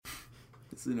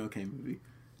It's an okay movie.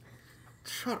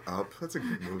 Shut up. That's a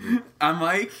good movie. I'm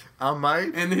Mike. I'm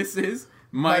Mike. And this is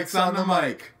Mike's on the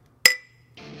Mic.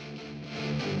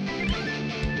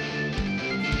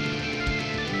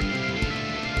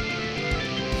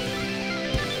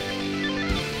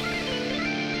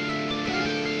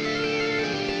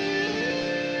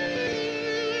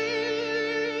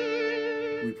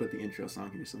 We put the intro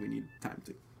song here, so we need time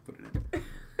to put it in.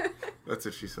 That's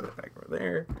what she said. Back over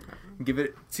there. Give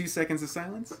it 2 seconds of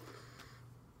silence.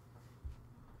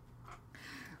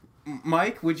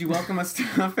 Mike, would you welcome us to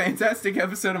a fantastic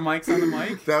episode of Mike's on the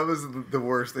Mic? That was the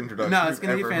worst introduction. No, it's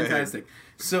going to be ever fantastic.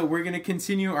 So we're going to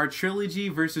continue our trilogy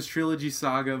versus trilogy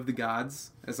saga of the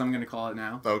gods, as I'm going to call it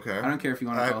now. Okay. I don't care if you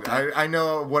want to call it that. I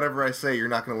know whatever I say, you're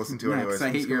not going to listen to anyway. Because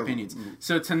I hate your opinions.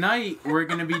 So tonight, we're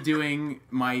going to be doing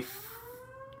my...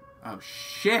 Oh,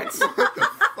 shit! What the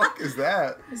fuck is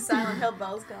that? Silent Hill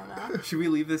bells going off. Should we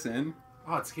leave this in?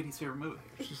 Oh, it's Katie's favorite movie.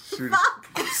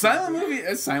 Silent movie?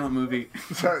 A silent movie.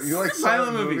 You like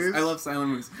silent movies? I love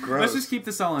silent movies. Gross. Let's just keep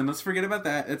this all in. Let's forget about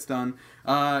that. It's done.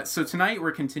 So tonight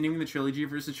we're continuing the trilogy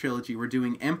versus trilogy. We're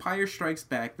doing Empire Strikes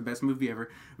Back, the best movie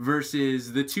ever,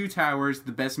 versus The Two Towers,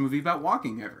 the best movie about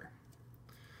walking ever.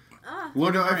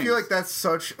 Lord of the I feel Rings. like that's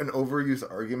such an overused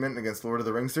argument against Lord of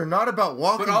the Rings. They're not about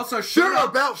walking. But also, they're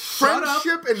about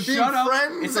friendship and being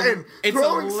friends and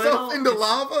throwing stuff into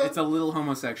lava. It's a little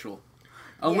homosexual.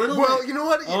 Little well, bit. you know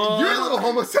what? You're a little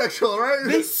homosexual, right?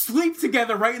 They sleep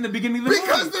together right in the beginning of the movie.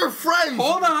 Because they're friends.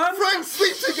 Hold on. Friends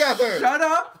sleep together. Shut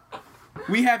up.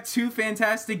 We have two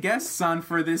fantastic guests on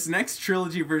for this next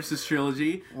trilogy versus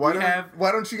trilogy. Why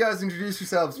don't you guys introduce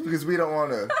yourselves? Because we don't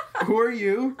want to. Who are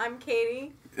you? I'm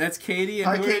Katie. That's Katie. And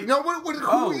Hi, Katie. No, who is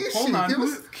hold she?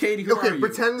 on. Katie, who are you?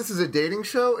 Pretend this is a dating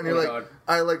show, and you're like, God.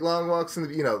 I like long walks in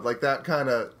the, like that kind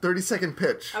of 30-second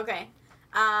pitch. Okay.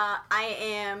 I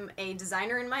am a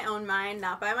designer in my own mind,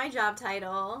 not by my job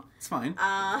title. It's fine.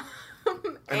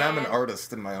 And I'm an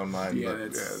artist in my own mind. Yeah,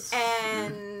 but that's...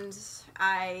 And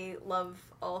I love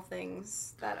all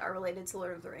things that are related to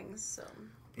Lord of the Rings, so...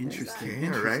 Interesting.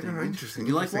 Yeah, right? Interesting.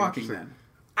 You like walking, then?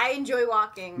 I enjoy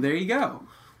walking. There you go.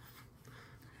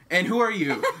 And who are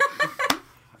you?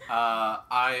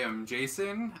 I am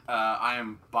Jason. I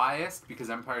am biased because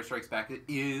Empire Strikes Back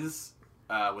is,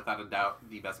 without a doubt,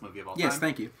 the best movie of all time. Yes,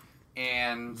 thank you.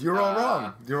 And You're all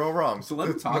wrong. You're all wrong. So let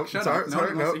him talk. Shut sorry, up.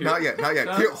 Sorry, No, not yet.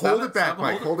 Here, hold it back,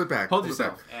 Mike. Hold it back. Hold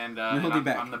yourself. And, hold you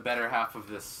back. I'm the better half of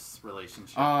this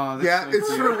relationship. Oh, that's Yeah, so it's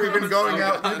cute. true. We've been going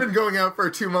out. We've been going out for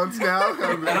 2 months now. I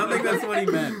don't think that's what he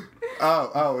meant.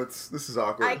 This is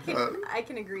awkward. I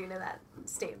can agree to that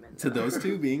statement. To those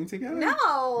two being together? No.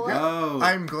 Oh.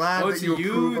 I'm glad that it's you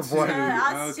approve of what. two.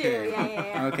 Us two. Okay.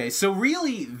 Yeah. Okay, so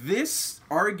really, this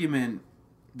argument,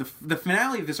 the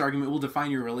finale of this argument will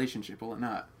define your relationship, will it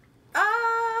not?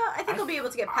 I think we'll be able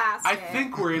to get past I it.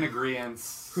 think we're in agreement.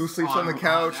 Who sleeps on the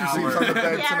couch? Who sleeps on the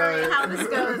bed yeah, tonight? right, how this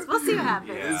goes. We'll see what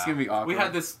happens. Yeah. This is gonna be awkward. We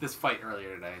had this fight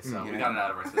earlier today, so we Yeah. got it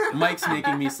out of our system. Mike's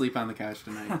making me sleep on the couch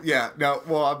tonight. Yeah, no,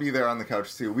 well, I'll be there on the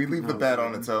couch too. We leave the Oh, bed God.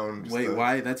 on its own. Wait,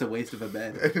 why? That's a waste of a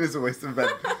bed. It is a waste of a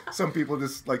bed. Some people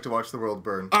just like to watch the world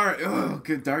burn. All right. Oh,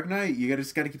 good. Dark Knight. You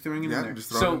just got to keep throwing it Yeah, in there. just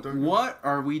throw it So, in Dark Knight. what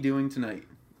are we doing tonight?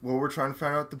 Well, we're trying to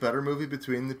find out the better movie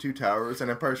between The Two Towers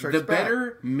and Empire Strikes The Back.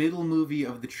 better middle movie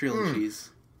of the trilogies.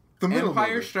 The middle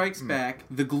Empire movie. Strikes Back,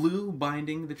 the glue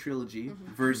binding the trilogy,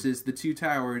 versus The Two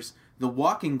Towers, the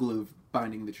walking glue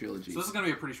binding the trilogy. So this is going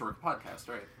to be a pretty short podcast,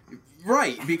 right?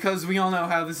 Right, because we all know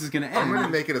how this is going to end. I'm going to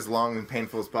make it as long and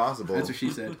painful as possible. That's what she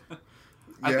said.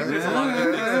 I think there's a lot of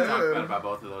good things to talk about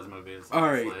both of those movies. All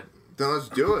right. honestly. Then let's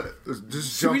do it. Let's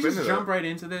just Should jump we just into jump that. right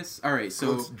into this? All right, so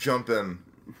Let's jump in.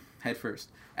 head first.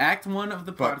 Act 1 of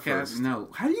the Butt podcast. first. No.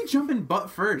 How do you jump in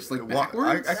butt first? Like Well,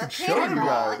 backwards? I could show you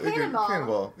cannonball, guys. a cannonball.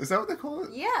 Cannonball. Is that what they call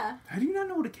it? Yeah. How do you not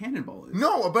know what a cannonball is?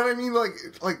 No, but I mean like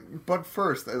butt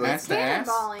first. Like, Ass to ass?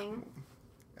 Cannonballing.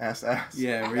 ass.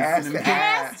 Yeah, we're ass just to gonna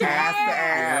ass. Ass to Ass to Yeah,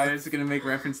 ass. I was going to make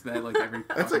reference to that like every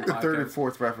That's like the fucking third or podcast.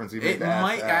 fourth reference we've made. It to ass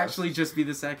might to ass. actually just be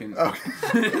the second. Okay.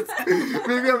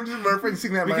 Maybe I'm just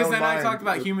referencing that in my Because own then mind. I talked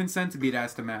about human centipede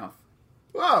ass to mouth.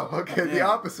 Oh, okay, the Yeah.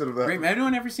 opposite of that. Great.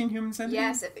 Anyone ever seen Human Centipede?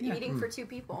 Yes, eating for 2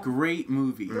 people. Great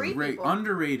movie. Three Great. people.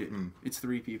 Underrated. It's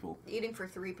 3 people. Eating for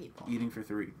 3 people. Eating for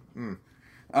 3. Mm.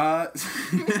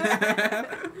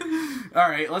 All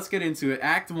right, let's get into it.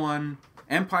 Act 1,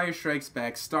 Empire Strikes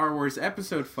Back, Star Wars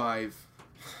Episode 5.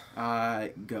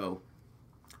 Go.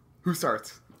 Who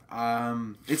starts?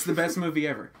 It's the best movie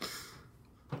ever.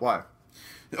 Why?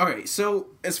 Okay, so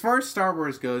as far as Star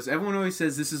Wars goes, everyone always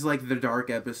says this is like the dark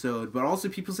episode, but also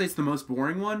people say it's the most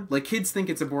boring one. Like, kids think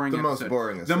it's a boring episode.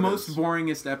 The most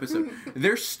boringest episode.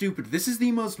 They're stupid. This is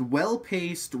the most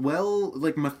well-paced,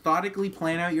 methodically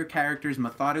plan out your characters,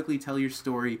 methodically tell your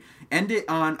story, end it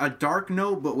on a dark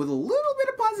note, but with a little bit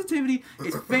of positivity.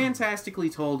 It's fantastically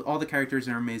told. All the characters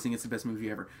are amazing. It's the best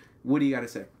movie ever. What do you got to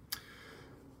say?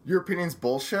 Your opinion's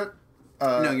bullshit.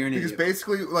 No, you're an idiot. Because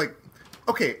basically, like,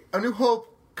 okay, A New Hope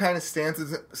kind of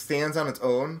stands on its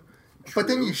own, True. but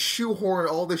then you shoehorn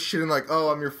all this shit in, like, oh,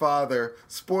 I'm your father.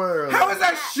 Spoiler alert. How is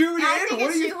that shoehorned in?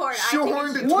 What are you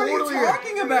shoehorned it? What totally are you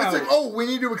talking about? It's like, oh, we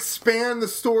need to expand the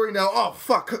story now. Oh,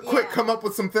 fuck, quick, come up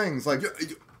with some things. Like,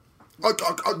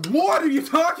 what are you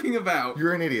talking about?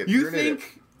 You're an idiot. You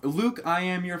think Luke, I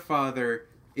am your father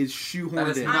is shoehorned that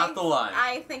is in. not the line.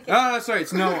 I think sorry,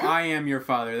 it's no, I am your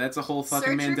father. That's a whole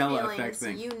fucking Mandela effect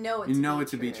thing. You know it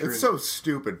to be true. It's so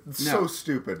stupid. It's so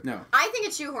stupid. No. I think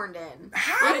it's shoehorned in.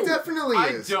 How? It definitely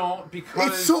is. I don't, because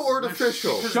it's so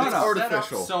artificial. Shut up. Set up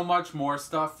so much more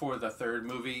stuff for the third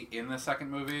movie in the second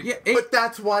movie. Yeah, but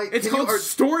that's why it's called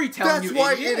storytelling. That's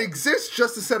why it exists,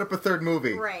 just to set up a third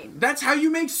movie. Right. That's how you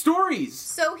make stories.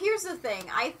 So here's the thing.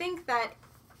 I think that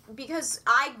because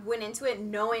I went into it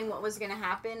knowing what was going to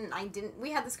happen,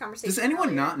 we had this conversation. Does anyone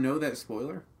earlier. not know that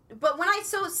spoiler? But when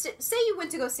say you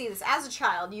went to go see this as a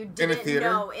child, you didn't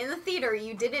know in the theater.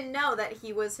 You didn't know that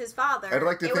he was his father. I'd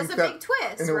like to think it was a that big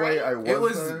twist. In a way, I was. It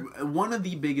was one of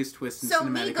the biggest twists in cinematic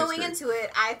history. So me going into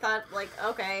it, I thought like,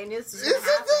 okay, I knew this was going to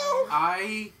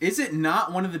happen. Is it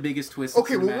not one of the biggest twists?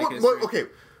 Okay, in cinematic history? Okay.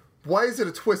 Why is it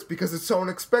a twist? Because it's so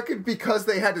unexpected? Because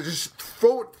they had to just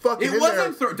throw it fucking in there? It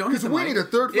wasn't thrown. Don't hit the mic. We need a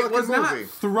third fucking movie. It was not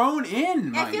thrown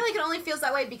in, Mike. I feel like it only feels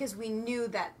that way because we knew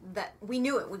that we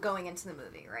knew it going into the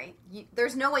movie, right?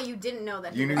 There's no way you didn't know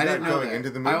that. You knew that going into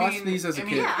the movie? I watched these as a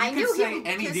kid. Yeah, I knew him.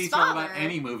 Any his detail father. about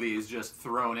any movie is just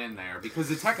thrown in there because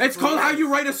the technically it's called how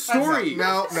you write a story.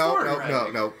 No.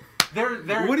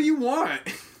 What do you want?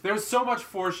 There's so much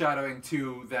foreshadowing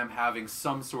to them having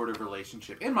some sort of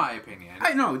relationship, in my opinion.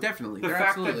 I know, definitely. The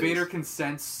fact that Vader can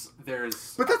sense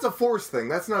there's... But that's a Force thing.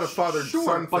 That's not a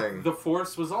father-son thing. But the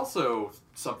Force was also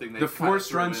something that... The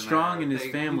Force runs strong in his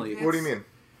family. What do you mean?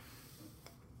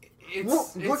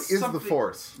 What is the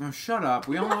Force? No, shut up.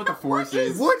 We all know what the Force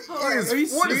is. What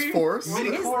is Force?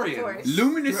 Midichlorians.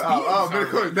 Luminous beings.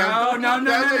 Midichlorians. No.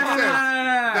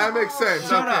 That makes sense.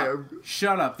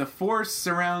 Shut up. The Force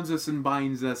surrounds us and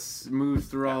binds us, moves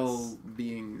through all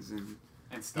beings and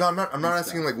stuff. No, I'm not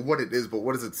asking like what it is, but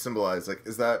what does it symbolize? Like,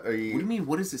 is that a... What do you mean?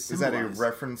 What does it symbolize? Is that a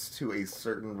reference to a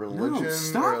certain religion? No,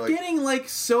 stop getting like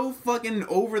so fucking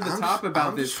over the top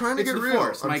about this. I'm just trying to get real.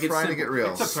 Force, Mike. I'm trying to get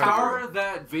real. It's a power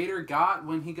that Vader got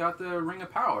when he got the Ring of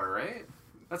Power, right?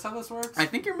 That's how this works? I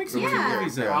think you're mixing two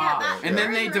movies up. And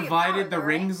then they divided the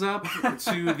rings up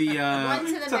to the... One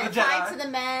to the men, 5 to the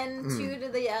men, 2 to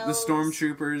the elves. The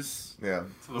stormtroopers. Yeah.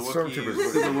 To the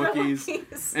stormtroopers. To the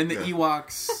Wookiees. And the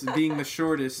Ewoks being the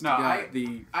shortest. I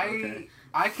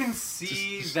can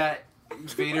see that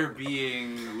Vader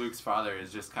being Luke's father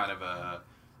is just kind of a...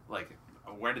 like...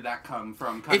 where did that come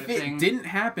from kind of thing. If it didn't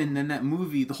happen, then that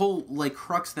movie, the whole like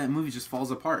crux of that movie just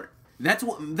falls apart. That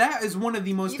is one of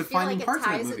the most defining parts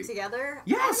of that movie. You feel like it ties it together?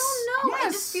 Yes. I don't know. Yes.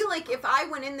 I just feel like if I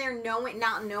went in there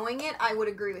not knowing it, I would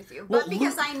agree with you. Well, But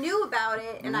because I knew about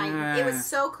it and it was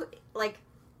so like,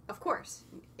 of course,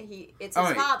 it's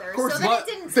his father. Of course, so then it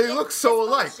didn't. They look so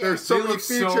alike. There's so many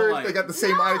features. They got the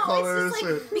same eye colors.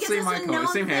 Same eye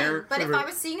colors. Same hair. But if I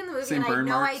was seeing in the movie and I had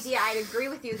no idea, I'd agree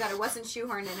with you that it wasn't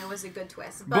shoehorned and it was a good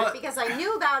twist. But because I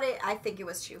knew about it, I think it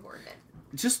was shoehorned in.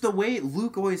 Just the way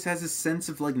Luke always has a sense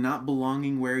of like not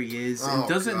belonging where he is and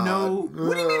doesn't know.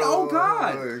 What do you mean? Oh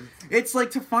God! It's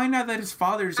like to find out that his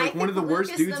father's like one of the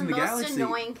worst dudes in the galaxy. Luke is the most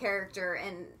annoying character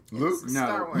in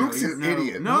Star Wars. Luke's an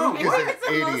idiot. No, Luke is an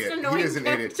idiot. He is an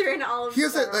idiot. In all of he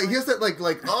has that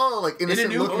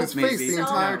innocent look in his face the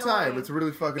entire time. It's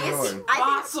really fucking annoying.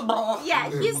 Impossible. Yeah,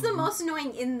 he's the most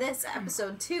annoying in this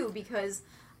episode too because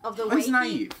of the way he's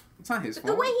naive. It's not his fault.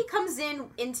 The way he comes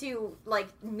into like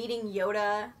meeting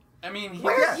Yoda. I mean,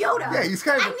 where's Yoda? Yeah, he's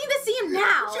kind of. I need to see him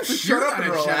now. Just shut up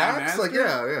and relax. Like,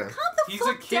 yeah. Calm the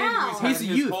fuck down. He's a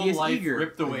youth. He's eager.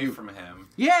 Ripped away from him.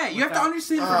 Yeah, you have to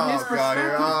understand from his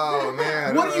perspective. Oh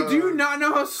man! What do you do? Not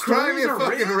know how stories are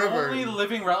written? River. Only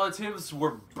living relatives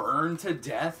were burned to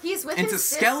death. He's with into his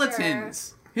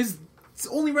skeletons. His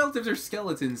only relatives are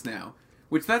skeletons now,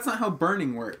 which that's not how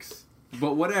burning works.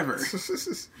 But whatever.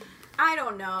 I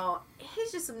don't know.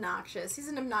 He's just obnoxious. He's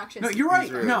an obnoxious. No, you're right.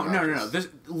 Really No.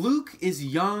 Luke is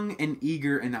young and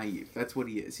eager and naive. That's what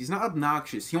he is. He's not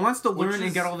obnoxious. He wants to learn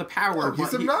and get all the power. No,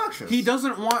 he's obnoxious. He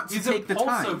doesn't want to take the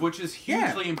time. Which is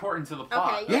hugely important to the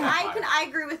plot. Okay, I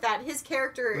agree with that. His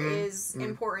character is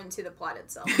important to the plot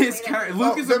itself.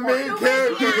 Luke is the main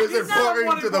character is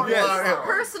important to the plot.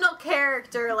 Personal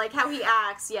character, like how he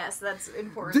acts. Yes, that's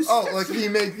important. Like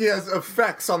he has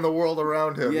effects on the world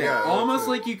around him. Yeah, almost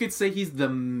like you could say he's the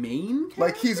main character?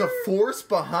 Like he's a force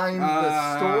behind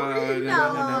the story?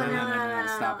 No.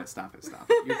 Stop it.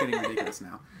 You're getting ridiculous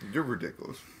now. You're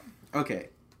ridiculous. Okay.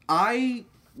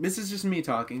 This is just me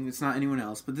talking. It's not anyone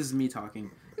else, but this is me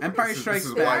talking. Empire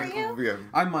Strikes Back.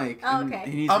 I'm Mike. Oh, okay.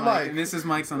 And he's I'm Mike. Mike. And this is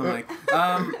Mike's on the mic.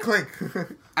 Clink.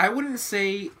 I wouldn't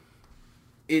say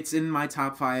it's in my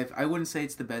top 5. I wouldn't say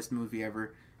it's the best movie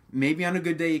ever. Maybe on a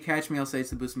good day you catch me, I'll say it's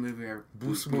the best movie ever.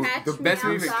 The best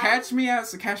movie. Catch me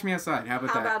outside. How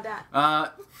about that?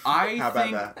 I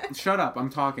think. Shut up! I'm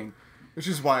talking. Which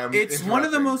is why I'm. It's one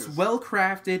of the most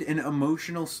well-crafted and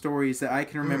emotional stories that I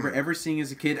can remember ever seeing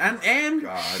as a kid. And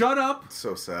God, shut up! It's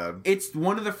so sad. It's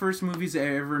one of the first movies I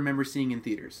ever remember seeing in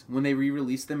theaters. When they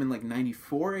re-released them in like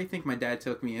 '94, I think my dad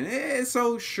took me in. It has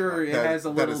a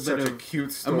little bit of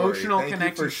cute story. Emotional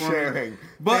connection for sharing.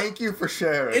 But Thank you for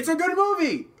sharing. It's a good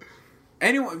movie.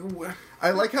 Anyway,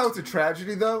 I like how it's a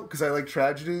tragedy though, because I like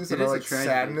tragedies and I like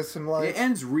sadness in life. It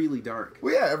ends really dark.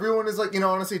 Well, yeah, everyone is like,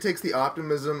 honestly, it takes the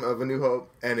optimism of A New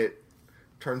Hope and it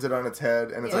turns it on its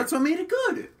head, and it's that's what made it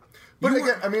good. But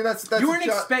again, I mean, that's you weren't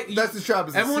that's the job.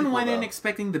 As everyone went in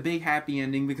expecting the big happy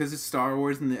ending because it's Star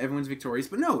Wars and everyone's victorious,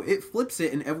 but no, it flips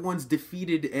it and everyone's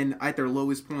defeated and at their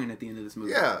lowest point at the end of this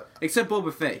movie. Yeah, except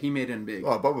Boba Fett, he made it in big.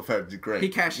 Oh, Boba Fett did great. He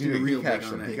cashed in real big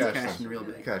on that. He cashed in real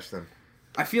big. He cashed in.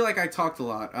 I feel like I talked a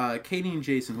lot. Katie and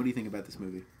Jason, what do you think about this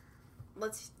movie?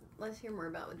 Let's hear more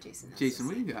about what Jason has. Jason,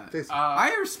 what do you got?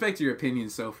 I respect your opinion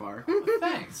so far.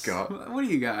 Thanks. God. What do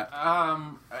you got?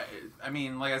 I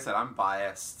mean, like I said, I'm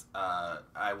biased.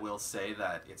 I will say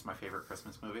that it's my favorite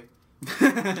Christmas movie.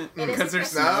 Because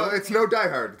there's it's no Die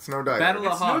Hard. It's no Die Hard. Battle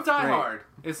of Hoth. It's no Die Hard.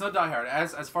 It's no Die Hard.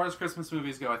 As far as Christmas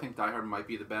movies go, I think Die Hard might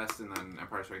be the best, and then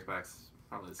Empire Strikes Back's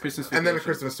probably the second Christmas best. And then A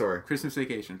Christmas Story. Christmas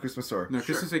Vacation. Christmas Story. No,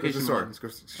 Christmas Vacation.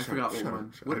 I forgot what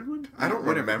one. What one? I don't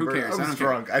remember. Who cares? I was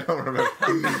drunk. I don't remember.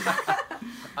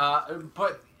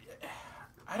 But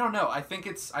I don't know. I think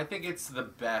it's the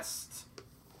best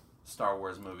Star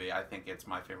Wars movie. I think it's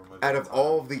my favorite movie. Out of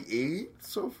all of the 8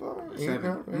 so far?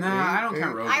 7. Nah, I don't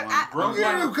count Rogue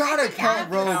One. You gotta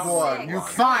count Rogue One. You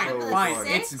fine.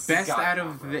 It's best out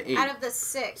of the 8. Out of the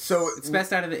 6. So it's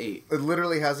best out of the 8. It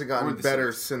literally hasn't gotten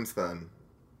better since then.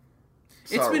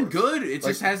 It's been good. It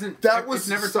just hasn't. That was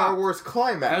never Star Wars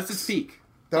climax. That was its peak.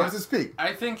 That was its peak.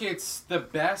 I think it's the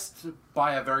best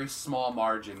by a very small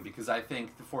margin because I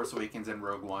think The Force Awakens and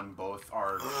Rogue One both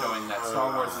are showing that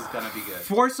Star Wars is gonna be good.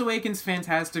 Force Awakens,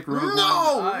 fantastic. Rogue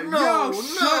One. No,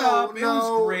 shut up. It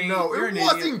was great. No, You're it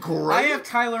wasn't great. I have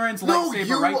Kylo Ren's lightsaber right there.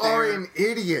 You are an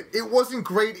idiot. It wasn't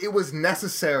great. It was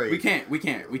necessary. We can't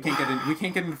get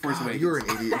into Force Awakens. You're an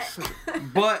idiot.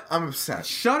 But I'm obsessed.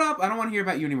 Shut up. I don't want to hear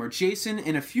about you anymore. Jason,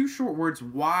 in a few short words,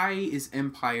 why is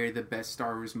Empire the best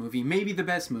Star Wars movie? Maybe the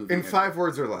best movie. In 5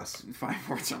 words or less. 5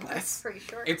 words or less. Pretty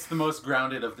short. It's the most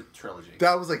grounded of the trilogy.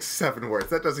 That was like 7 words.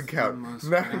 That doesn't count.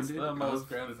 The most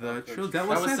grounded. That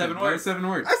was 7 words. That was 7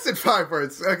 words. I said 5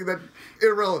 words. That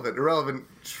irrelevant.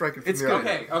 Strike it from the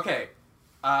good. Okay.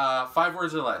 5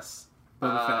 words or less.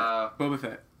 Boba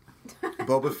Fett.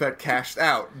 Boba Fett cashed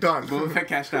out. Done. Boba Fett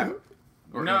cashed out.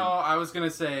 I was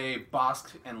gonna say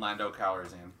Bossk and Lando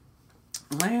Calrissian.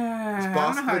 Is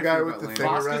Bossk the guy with the thing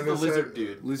Bossk around is the his lizard head?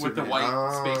 dude with the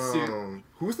white space suit.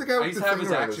 Who's the guy with the thing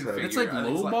around his head? It's like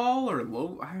Lowball or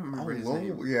Low. I don't remember his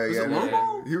name. Yeah.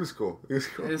 Lowball? He was cool.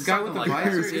 The guy with the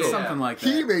visor. It's something like that.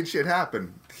 He made shit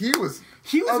happen. He was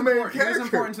important. He was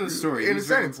important to the story. In a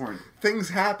very sense, important. Things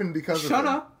happened because of him. Shut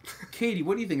up, Katie.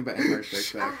 What do you think about Empire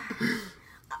Strikes Back?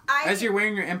 As you're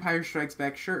wearing your Empire Strikes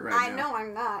Back shirt right now. I know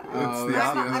I'm not.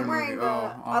 I'm wearing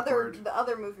the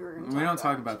other movie we're going to talk about. We don't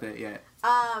talk about that yet.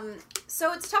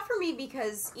 So it's tough for me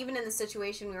because even in the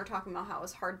situation we were talking about how it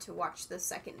was hard to watch the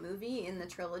second movie in the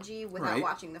trilogy without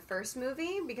watching the first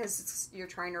movie because you're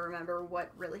trying to remember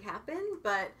what really happened,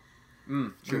 but...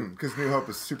 True. Because New Hope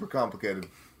is super complicated.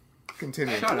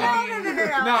 Continue. Shut up.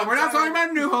 No, we're not talking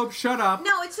about New Hope. Shut up.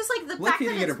 No, it's just like the fact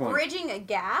that it's bridging a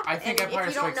gap. I think and Empire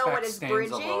if you don't know what it's stands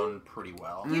bridging, alone pretty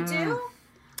well. You do? I don't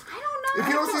know. If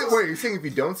you don't see it, wait, you're saying if you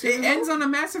don't see it? It ends on a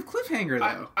massive cliffhanger,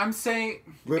 though. I'm saying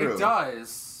Literally. It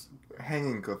does,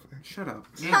 hanging cliff. Shut up.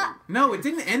 No, it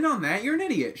didn't end on that. You're an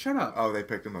idiot. Shut up. Oh, they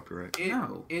picked him up. You're right.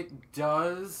 It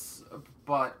does,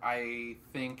 but I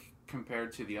think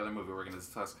compared to the other movie we're going to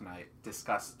discuss tonight.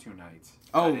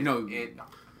 Oh, no.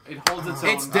 It holds its own.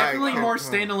 It's definitely more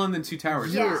standalone than Two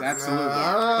Towers. Yes, absolutely.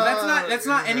 But that's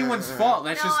not anyone's fault.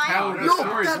 That's just how the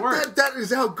stories work. That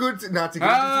is how good. Not to get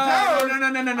into Two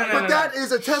Towers. No. But that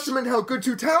is a testament how good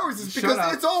Two Towers is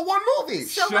because it's all one movie.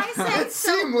 So I say it's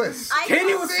seamless.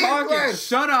 Katie was talking.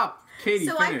 Shut up, Katie.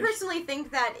 So I personally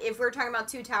think that if we're talking about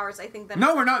Two Towers, I think that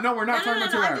no, we're not talking about Two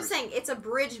Towers. I'm just saying it's a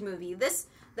bridge movie.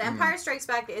 The Empire Strikes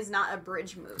Back is not a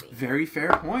bridge movie. Very fair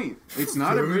point. It's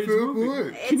not a bridge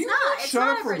movie. Can you shut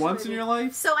up for once in your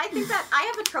life? So I think that I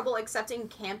have a trouble accepting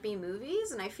campy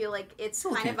movies, and I feel like it's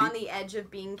kind of on the edge of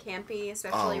being campy,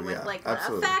 especially with like the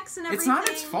effects and everything. It's not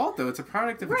its fault though. It's a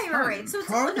product of its time. Right. So it's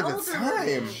an older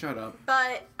movie. Shut up.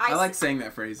 But I like saying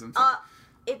that phrase. I'm sorry.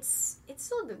 It's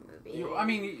still a good movie. I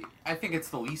mean, I think it's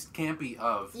the least campy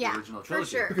of the original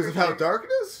trilogy. For sure. Because of how dark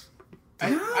it is?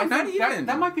 I think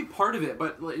that might be part of it,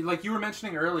 but like you were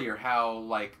mentioning earlier, how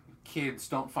like kids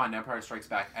don't find Empire Strikes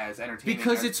Back as entertaining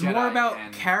because it's more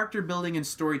about character building and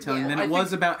storytelling than it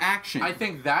was about action. I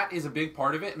think that is a big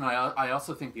part of it, and I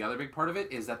also think the other big part of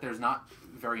it is that there's not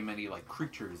very many like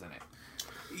creatures in it.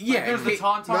 Yeah, there's the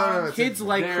Tauntaun. Kids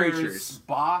like creatures. There's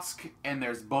Bossk and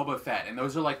there's Boba Fett, and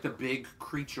those are like the big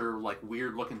creature, like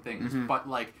weird looking things. Mm-hmm. But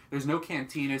like, there's no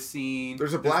cantina scene.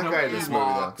 There's a black guy in this movie,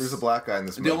 though. There's a black guy in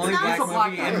this movie. The only black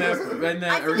movie in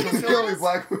the original. The only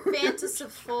black movie.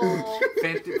 Fantastical.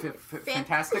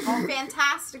 Fantastical.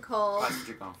 Fantastical. That's what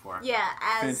you're going for. Yeah,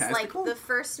 as like the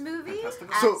first movie.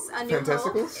 So A New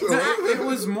Hope. It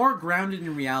was more grounded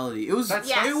in reality. It was.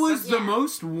 It was the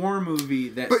most war movie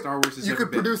that Star Wars has ever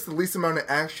been. Produce the least amount of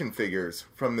action figures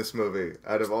from this movie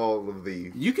out of all of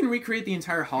the... You can recreate the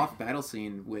entire Hoth battle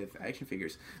scene with action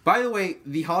figures. By the way,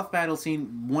 the Hoth battle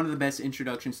scene, one of the best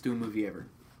introductions to a movie ever.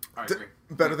 I agree.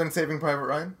 Better than Saving Private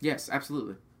Ryan? Yes,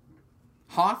 absolutely.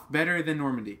 Hoth better than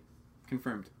Normandy.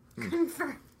 Confirmed.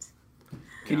 Confirmed.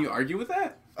 Can you argue with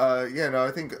that?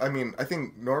 I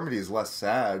think Normandy is less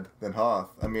sad than Hoth.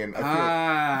 I mean,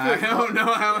 I don't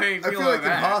know how I feel. I feel like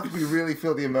in Hoth we really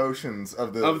feel the emotions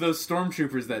of those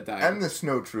stormtroopers that died, and the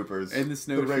snowtroopers,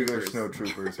 the regular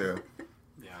snowtroopers,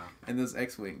 yeah, and those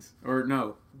X-wings, or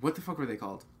no, what the fuck were they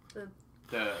called?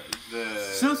 The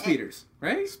snow speeders,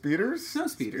 right? Speeders, snow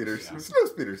speeders, yeah. Snow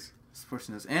speeders. Sports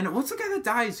knows. And what's the guy that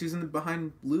dies? Who's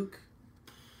behind Luke?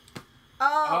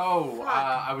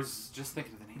 I was just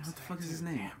thinking of the name. What the fuck is his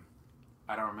name? Damn.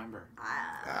 I don't remember.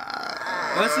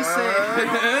 Let's just say...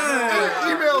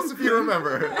 Email us if you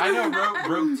remember. I know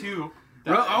Rogue 2.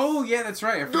 Oh, yeah, that's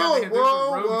right. I forgot there's a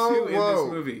Rogue 2 in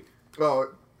this movie.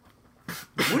 Oh.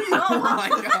 What are you... Oh, my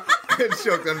God. I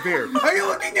choked on beer. Are you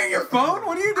looking at your phone?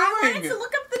 What are you doing? I wanted to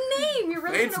look up the name. You're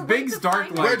really It's Biggs Dark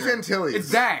Red Gentili.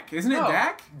 It's Dak. Isn't it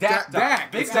Dak?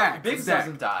 Dak. It's Dak. Biggs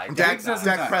doesn't die. Dak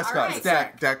Prescott. It's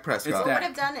Dak Prescott. What would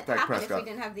have done it happen if we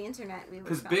didn't have the internet?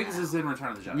 Because Biggs is in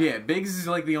Return of the Jedi. Yeah, Biggs is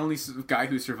like the only guy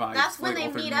who survives. That's when they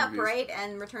meet up, right?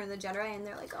 And Return of the Jedi, and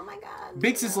they're like, "Oh my god."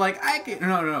 Biggs is like, I can.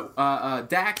 No.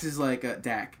 Dax is like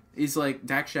Dak. He's like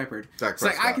Dak Shepard. It's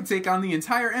like, I can take on the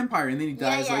entire Empire, and then he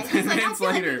dies like 10 minutes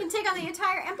later. Like, you can take on the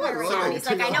entire Empire right now. And he's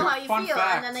like, I know how you feel,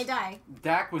 and then they die.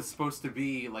 Dak was supposed to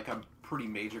be like a pretty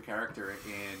major character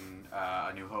in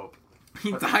A New Hope.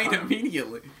 He died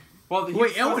immediately. Well,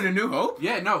 in A New Hope?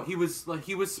 Yeah, no, he was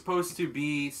supposed to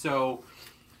be. So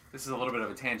this is a little bit of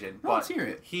a tangent, but let's hear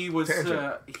it. He was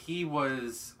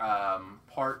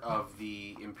part of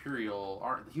the Imperial.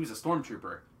 He was a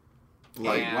stormtrooper.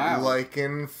 Like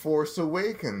in Force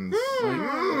Awakens.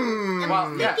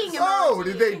 Well,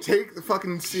 did they take the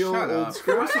fucking seal old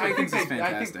script? I think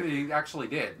they actually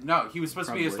did. No, he was supposed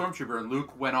to be a stormtrooper, and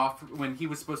Luke went off when he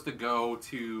was supposed to go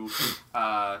to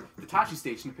the Tachi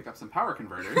station to pick up some power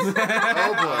converters.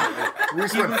 Oh boy, we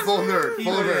just went full nerd.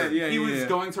 He was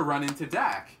going to run into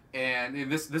Dak, and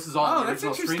this is all the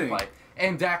original screenplay.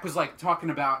 And Dak was like talking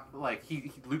about like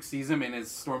Luke sees him in his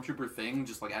stormtrooper thing,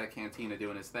 just like at a cantina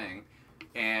doing his thing.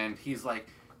 And he's like,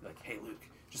 hey Luke,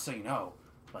 just so you know,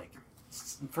 like,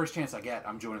 first chance I get,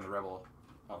 I'm joining the Rebel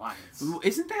Alliance.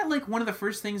 Isn't that like one of the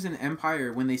first things in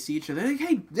Empire when they see each other? They're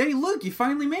like, hey, Luke, you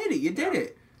finally made it. You did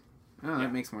it. Oh,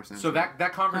 that makes more sense. So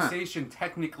that conversation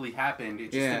technically happened.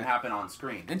 It just didn't happen on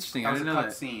screen. Interesting. That was a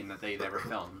cut scene that they never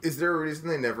filmed. Is there a reason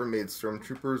they never made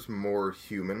stormtroopers more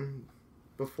human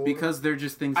before? Because they're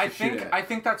just things to shoot at. I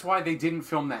think that's why they didn't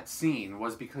film that scene,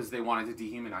 was because they wanted to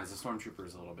dehumanize the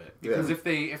stormtroopers a little bit. Because if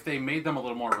they made them a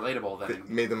little more relatable, then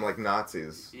they made them like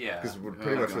Nazis. Yeah, because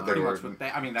pretty much what they were.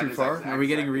 Too far? Are we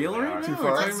getting real right now? Too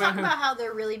far? Let's talk about how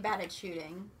they're really bad at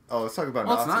shooting. Oh, let's talk about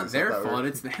Nazis. Nazis. Well, it's not their fault.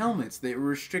 It's the helmets. It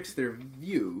restricts their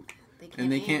view.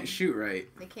 They can't shoot right.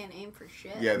 They can't aim for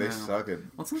shit. Yeah, they suck at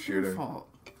well, it's not shooting. their fault.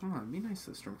 Come on, be nice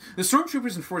to the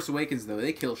Stormtroopers in Force Awakens, though,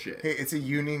 they kill shit. Hey, it's a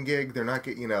union gig. They're not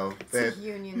getting, It's a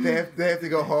union. They have to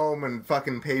go home and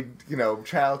fucking pay,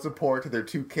 child support to their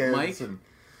 2 kids. Mike, and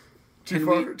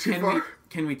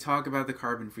can we talk about the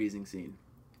carbon freezing scene?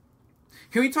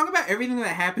 Can we talk about everything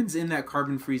that happens in that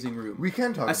carbon freezing room? We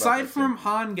can talk Aside about from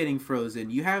Han getting frozen,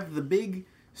 you have the big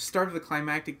start of the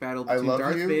climactic battle between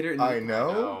Darth Vader and... I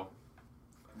know.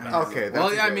 Okay,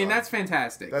 that's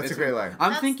fantastic. That's a great line.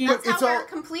 Thinking that's how we're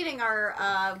completing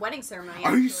our wedding ceremony.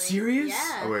 Are you serious?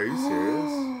 Yeah. Oh, are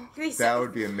you serious? That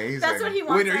would be amazing. That's what he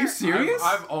wants. Wait, are you serious?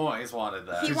 I've always wanted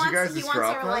that. He wants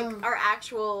our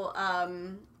actual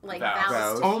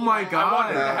vows. Oh my god! I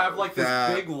wanted to have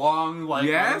this big long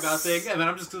thing, and then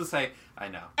I'm just gonna say, I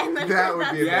know. And then that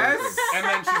would be amazing. And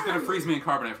then she's gonna freeze me in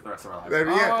carbonite for the rest of our life.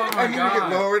 And you get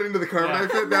lowered into the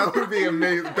carbonite pit. That would be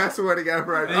amazing. Best wedding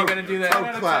ever. Are you gonna do that?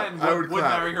 I would clap. I would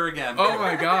marry her again. Oh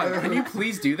my god! Can you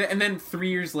please do that? And then 3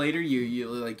 years later,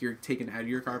 you're taken out of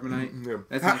your carbonite. Yeah.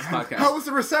 That's the next podcast. How was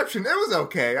the reception? It was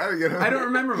okay. I don't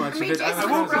remember much of it. I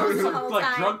woke up in some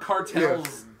drug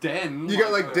cartels. Den. You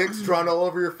got dicks drawn all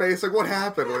over your face. What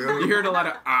happened? You heard a lot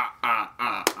of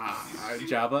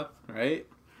Jabba, right?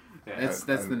 Yeah,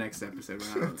 that's the next episode.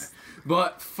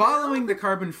 But following the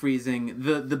carbon freezing,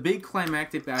 the big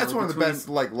climactic battle. That's one of the best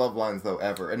love lines though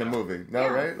ever in a movie. No,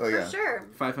 right? For sure.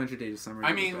 500 Days of Summer.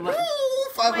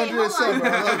 500 Days of Summer.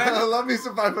 I love me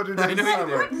some 500 Days of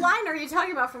Summer. What line are you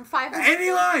talking about from 500? Any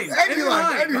line.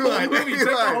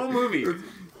 The whole movie.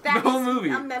 That the whole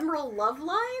movie. A memorable love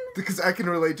line? Because I can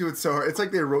relate to it so hard. It's like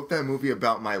they wrote that movie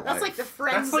about my life. That's like the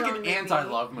friend zone. That's like an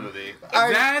anti-love movie.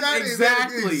 That's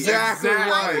exactly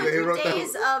why they wrote that.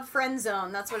 Days of Friend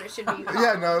Zone. That's what it should be called.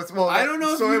 Yeah, no, it's I don't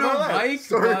know if you know Mike,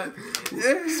 Story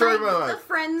of my life. The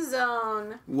Friend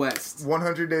Zone. West.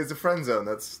 100 Days of Friend Zone.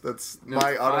 That's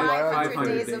my autobiography.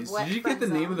 500 Days of Wet Did you get the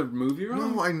name of the movie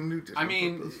wrong? No, I knew.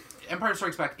 Empire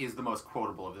Strikes Back is the most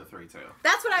quotable of the three, too.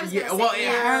 That's what I was going to say. Well, it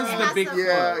has the big quotes.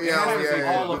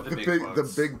 All of the big quotes.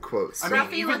 The big quotes.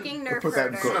 Scruffy-looking nerf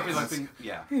herder. Scruffy-looking,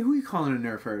 Hey, who are you calling a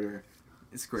nerf herder?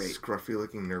 It's great.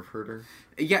 Scruffy-looking nerf herder?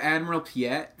 Yeah, Admiral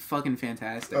Piet. Fucking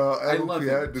fantastic. I love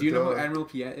him. Do you know who Admiral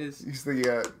Piet is? He's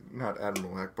the, not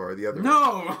Admiral Akbar, the other one.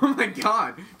 No! Oh my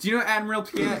god. Do you know Admiral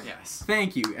Piet? Yes.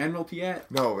 Thank you. Admiral Piet?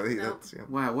 No, that's... Yeah.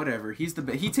 Wow, whatever. He's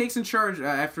the he takes in charge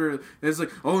after... It's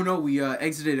like, oh no, we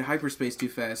exited hyperspace too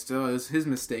fast. Oh, it was his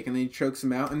mistake. And then he chokes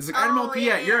him out. And it's like, Admiral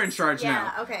Piet, you're in charge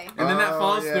now. Yeah, okay. And then that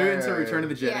follows through into Return of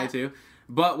the Jedi, too.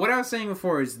 But what I was saying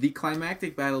before is the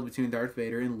climactic battle between Darth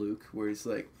Vader and Luke, where he's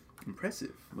like,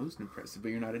 impressive, most impressive, but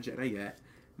you're not a Jedi yet.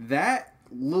 That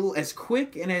little, as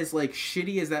quick and as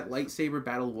shitty as that lightsaber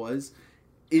battle was,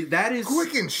 that is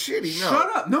quick and shitty. No.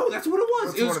 Shut up! No, that's what it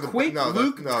was. It was quick.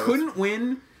 Luke couldn't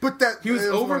win. But he was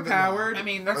overpowered. I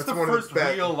mean, that's the first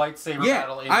real lightsaber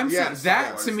battle. I'm saying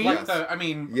that to me.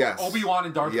 Obi-Wan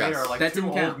and Darth Vader are like two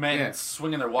old men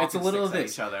swinging their walking sticks at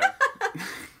each other.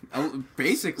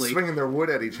 Basically swinging their wood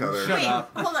at each other. Wait,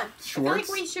 hold on. Schwartz? I feel like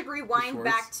we should rewind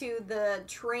back to the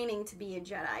training to be a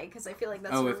Jedi, because I feel like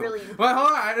that's really important. Well,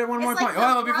 hold on, I did one more point.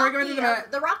 Well, before I go into that,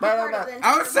 the Rocky part of the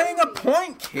I was saying a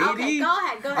point, Katie. Okay, go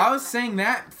ahead. I was saying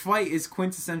that fight is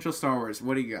quintessential Star Wars.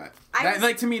 What do you got?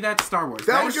 To me, that's Star Wars.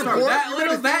 That was your point.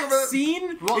 That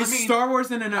scene is Star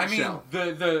Wars in a nutshell. I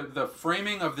mean, the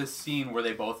framing of this scene where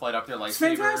they both light up their lightsabers. It's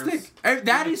fantastic.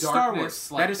 That is Star Wars.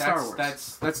 That is Star Wars.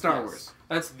 That's Star Wars.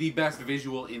 That's the best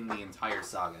visual in the entire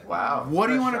saga. Wow. What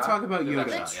do you want to talk about Yoda?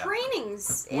 The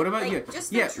trainings. What about Yoda?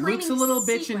 Just Luke's a little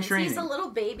bitch in training. He's a little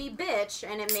baby bitch,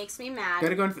 and it makes me mad.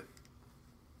 Gotta go in.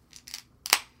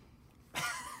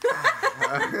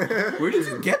 Where did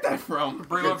you get that from?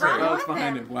 It's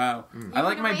behind him. Wow. I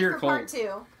like my beer cold.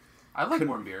 I like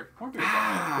warm beer. Warm beer.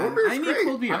 I need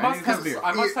cold beer.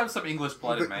 I must have some English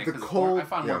blood in me because I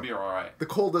find warm beer all right. The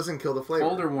cold doesn't kill the flavor.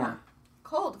 Cold or warm?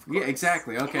 Cold, of course. Yeah,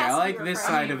 exactly. Okay, I like this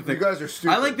side of the. You guys are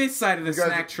stupid. I like this side of the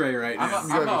snack tray right now.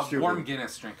 I'm a warm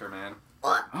Guinness drinker, man.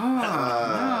 I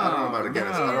don't know about a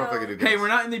Guinness. I don't know if I can do Guinness. Hey, we're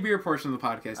not in the beer portion of the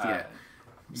podcast yet.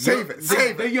 Save it.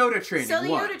 The Yoda training. So the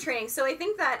Yoda training. So I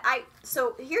think that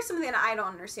So here's something that I don't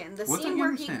understand. The scene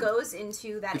where he goes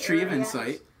into that the Tree of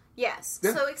Insight. Yes.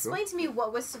 Yeah, so explain to me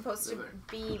what was supposed to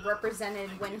be represented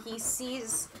when he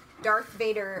sees Darth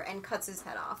Vader and cuts his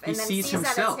head off, and then sees sees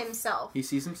himself. that as himself. He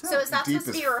sees himself. So is that Deep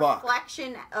supposed to be as a fuck.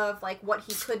 reflection of like what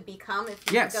he could become if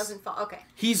he doesn't fall? Okay.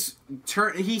 He's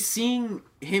seeing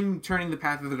him turning the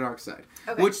path of the dark side,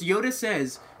 Okay. which Yoda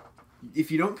says,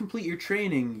 if you don't complete your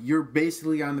training, you're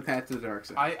basically on the path to the dark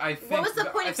side. I think. What was the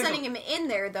point of sending him in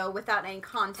there though, without any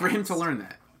context? For him to learn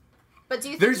that. But do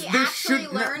you think he actually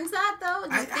learns that though?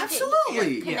 Do you think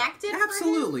absolutely. it connected?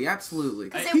 Absolutely, absolutely.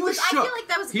 Because he was shook. I feel like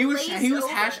that was he was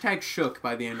over. hashtag shook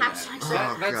by the end of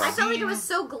that. I felt like it was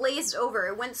so glazed over.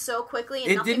 It went so quickly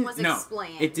and nothing was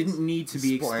explained. It didn't need to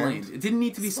be explained. It didn't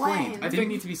need to be explained.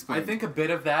 I think a bit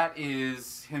of that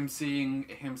is him seeing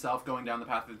himself going down the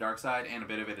path of the dark side, and a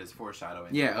bit of it is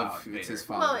foreshadowing. Yeah, it's his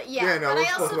father. Well, yeah, but I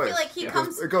also feel like he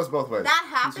comes. It goes both ways. That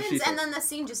happens, and then the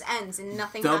scene just ends, and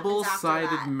nothing happens after that.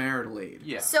 Double-sided marital aid.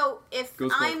 Yeah. So if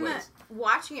I'm ways.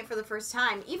 watching it for the first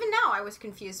time, even now I was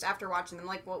confused after watching them.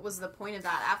 Like, what was the point of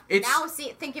that?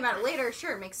 Thinking about it later,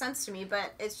 sure, it makes sense to me,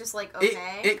 but it's just like,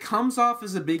 okay. It comes off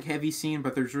as a big, heavy scene,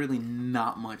 but there's really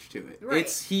not much to it. Right.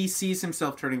 He sees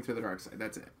himself turning to the dark side.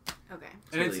 That's it. Okay.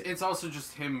 And it's also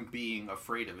just him being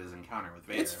afraid of his encounter with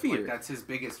Vader. It's fear. Like, that's his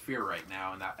biggest fear right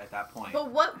now, and at that point.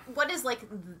 But what is like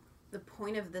the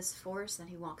point of this force that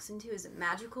he walks into? Is it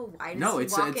magical? Why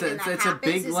does he walk in and that it's happens?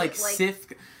 a big like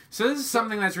Sith. So this is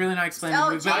something that's really not explained in the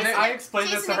movie. But I explained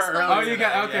this to her earlier. Oh, you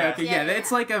got okay. Yeah. It's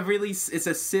like it's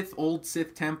a old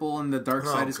Sith temple, and the dark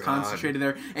side is concentrated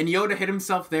there. And Yoda hid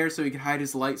himself there so he could hide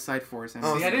his light side force. This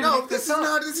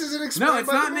isn't explained. No,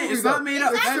 it's not. It's not made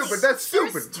up. That's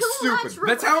stupid.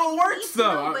 That's how it works,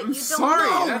 though. I'm sorry.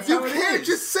 No, you can't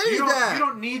just say that. You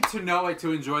don't need to know it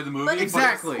to enjoy the movie. But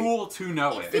exactly. It's cool to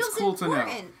know it. It's cool to know.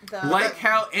 Like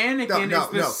how Anakin is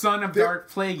the son of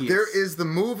Darth Plagueis. There is the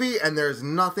movie, and there's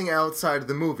nothing outside of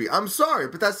the movie. I'm sorry,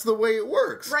 but that's the way it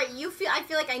works. Right, I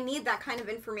feel like I need that kind of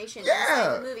information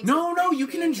inside the movie. No, you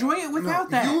can enjoy it without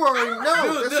that. You already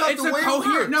know. That's not the way it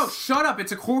works. No, shut up.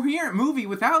 It's a coherent movie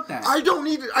without that. I don't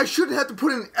need it. I shouldn't have to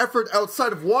put in effort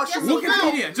outside of watching the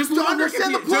Wikipedia. Just to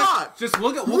understand the plot. Just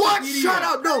look at Wikipedia. What? Shut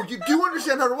up. No, do you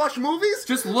understand how to watch movies?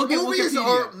 Just look at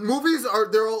Wikipedia. Movies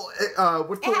are, they're all,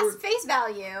 what's the word? It has word? face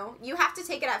value. You have to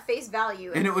take it at face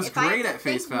value. And it was great at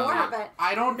face value.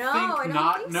 I don't think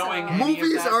not knowing any of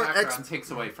that background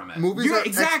takes away from it.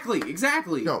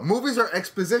 Exactly. No, movies are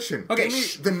exposition. Okay, Give me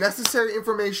the necessary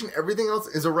information. Everything else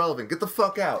is irrelevant. Get the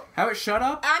fuck out. How about shut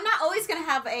up? I'm not always gonna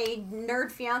have a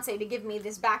nerd fiance to give me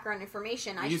this background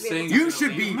information. You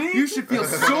should feel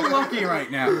so lucky right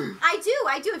now.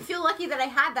 I do feel lucky that I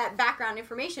had that background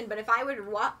information. But if I would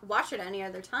watch it any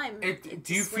other time,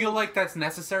 do you feel like that's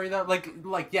necessary though?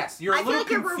 Like yes, you're a little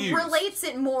confused. I feel like it relates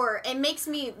it more. It makes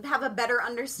me have a better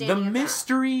understanding. The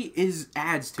mystery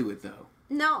adds to it though.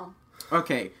 No.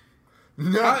 Okay.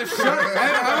 No.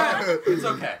 It's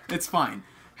okay. It's fine.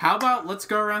 How about let's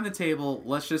go around the table.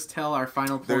 Let's just tell our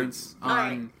final points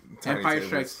on Empire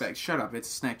Strikes Back. Shut up. It's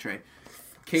a snack tray.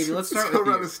 Katie, let's start with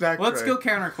you. Let's go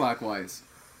counterclockwise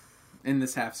in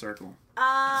this half circle.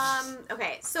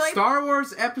 Okay. So Star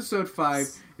Wars Episode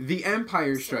 5, The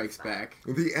Empire Strikes Back.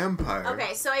 The Empire.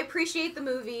 Okay, so I appreciate the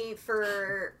movie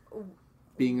for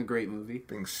being a great movie.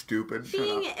 Being stupid.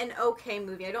 Being an okay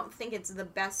movie. I don't think it's the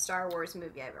best Star Wars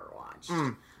movie I've ever watched.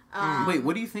 Wait,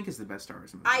 what do you think is the best Star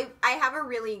Wars movie? I have a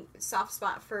really soft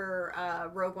spot for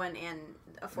Rogue One and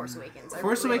A Force Awakens.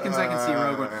 Force Awakens, I can see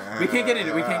Rogue One. We can't get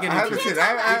into it. I haven't seen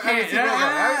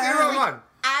Rogue One.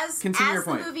 As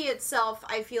the movie itself,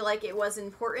 I feel like it was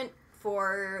important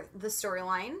for the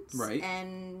storylines. Right.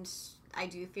 And I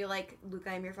do feel like Luke,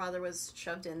 I Am Your Father was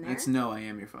shoved in there. It's No, I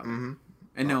Am Your Father. Mm-hmm.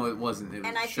 And no, it wasn't. It was,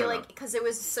 and I feel like because it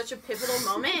was such a pipital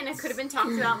moment, and it could have been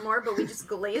talked about more, but we just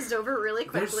glazed over really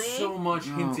quickly. There's so much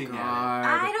hinting at it.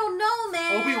 I don't know,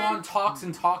 man. Obi-Wan talks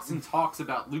and talks and talks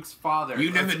about Luke's father.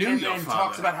 You never knew your father.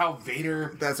 Talks about how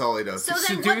Vader. That's all he does. So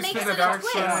then, what makes it a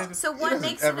twist? So what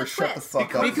makes it a twist?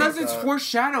 Because it's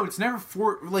foreshadowed. It's never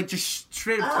just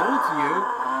straight up told to you.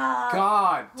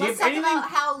 God, let's talk about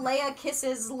how Leia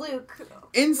kisses Luke.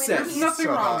 Incest. There's nothing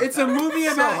wrong. It's a movie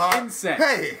about incest.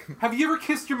 Hey, have you ever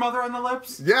kissed your mother on the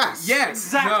lips? Yes.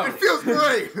 Exactly. No. It feels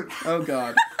great. Oh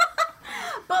God.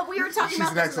 But we were talking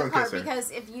about this in the car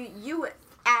because if you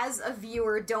as a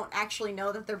viewer don't actually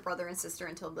know that they're brother and sister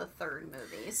until the third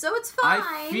movie, so it's fine.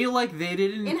 I feel like they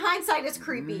didn't. In hindsight, it's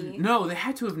creepy. No, they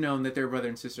had to have known that they're brother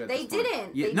and sister. They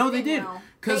didn't. They did.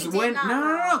 Because when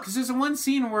no, because there's one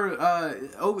scene where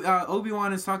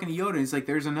Obi-Wan is talking to Yoda, and he's like,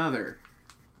 "There's another."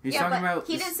 He's talking about.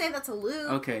 He didn't say that's a Luke.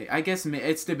 Okay, I guess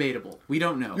it's debatable. We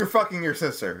don't know. You're fucking your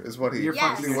sister, is what he.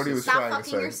 What he was trying to say. Stop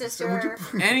fucking your sister.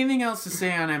 Anything else to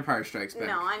say on Empire Strikes Back?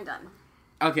 No, I'm done.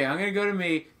 Okay, I'm gonna go to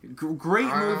me. Great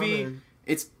movie.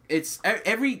 It's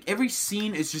every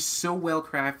scene is just so well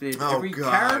crafted. Oh, every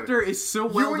God. character is so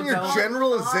well You and developed. your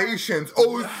generalizations.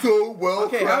 Oh, it's so well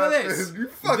crafted. Okay, how about this? You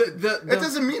fucking, it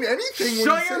doesn't mean anything. When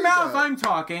Shut you your say mouth! that. I'm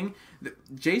talking.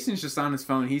 Jason's just on his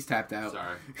phone. He's tapped out.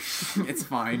 Sorry. It's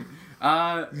fine.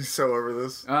 He's so over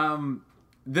this.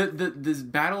 This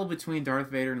battle between Darth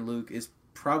Vader and Luke is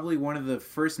probably one of the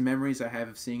first memories I have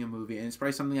of seeing a movie, and it's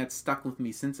probably something that's stuck with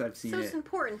me since I've seen it. So it's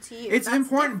important to you. It's That's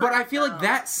important, but I feel different,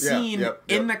 like that scene Yep.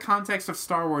 in the context of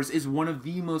Star Wars is one of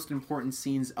the most important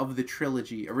scenes of the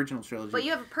trilogy, original trilogy. But you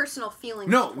have a personal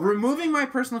feeling. No, towards removing it. my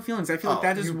personal feelings, I feel like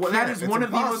that is you one can't. of It's the most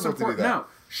impossible to do important. that. No,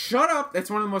 shut up. That's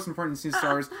one of the most important scenes of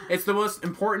Star Wars. It's the most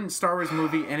important Star Wars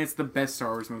movie, and it's the best Star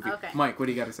Wars movie. Okay. Mike, what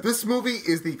do you got to say? This movie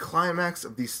is the climax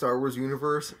of the Star Wars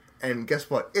universe, and guess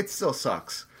what? It still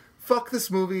sucks. Fuck this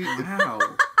movie. Wow.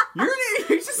 You're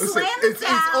just Listen, Slam it it's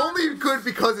down. only good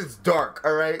because it's dark,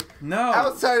 alright? No.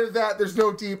 Outside of that, there's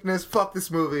no deepness. Fuck this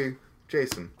movie.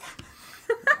 Jason.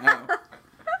 Wow.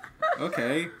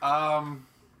 Okay.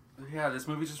 Yeah, this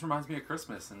movie just reminds me of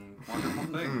Christmas and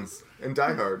wonderful things. And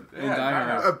Die Hard. And Die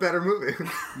Hard. A better movie.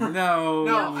 No.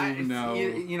 No,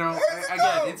 you know,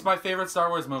 again, it's my favorite Star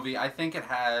Wars movie. I think it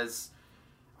has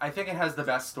the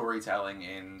best storytelling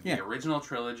in Yeah. the original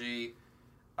trilogy.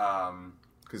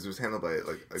 Because it was handled by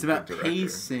like a It's good about director.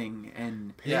 pacing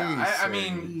and Yeah, I Pacing.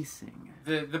 mean, pacing.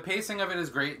 the pacing of it is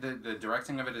great. The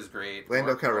directing of it is great.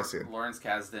 Lando Calrissian. Lawrence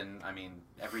Kasdan. I mean,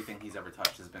 everything he's ever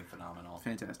touched has been phenomenal.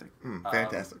 Fantastic.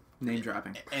 Fantastic. Name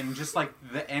dropping. And just like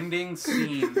the ending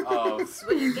scene of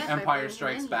what you get by Empire bringing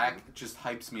Strikes him in Back just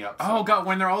hypes me up. So Oh god, much.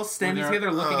 when they're all standing When they're-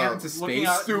 together looking out into space. looking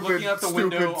out the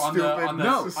window on the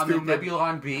No, stupid.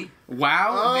 Nebulon B. Wow,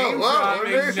 Oh, name wow,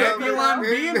 dropping. name dropping. Nebulon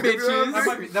B, Nebulon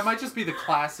bitches. That might just be the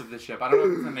class of the ship. I don't know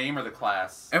if it's the name or the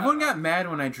class. Everyone got mad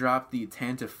when I dropped the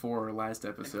Tantive 4 last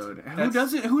episode. Who That's-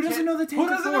 doesn't know the Tantive 4? Who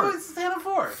doesn't know what it's Santa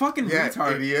for? Fucking Yeah,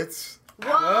 retard. idiots. Whoa!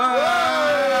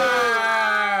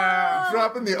 Ah!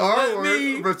 Dropping the R Let word.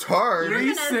 me- Retard. You're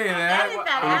You're gonna gonna say that. Edit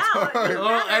that out. Retard.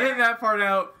 Well, edit that part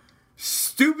out.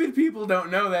 Stupid people don't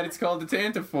know that it's called the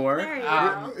Tantive 4. There you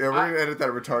Yeah, go. we're gonna edit that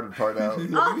retarded part out.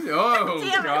 Oh,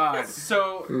 damn it. god.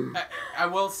 So, I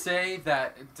will say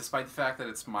that despite the fact that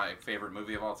it's my favorite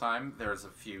movie of all time, there's a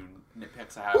few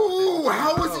nitpicks I have. with Ooh, it.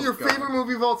 how was Oh, it your God. favorite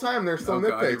movie of all time? There's still Oh,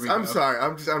 God, here nitpicks. we I'm go. sorry.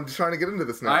 I'm just trying to get into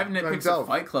this now. I have I'm trying to nitpicks delve. of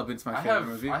Fight Club. It's my I favorite have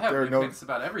movie. nitpicks no-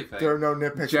 about everything. There are no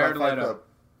nitpicks Jared about Fight Leto. Club.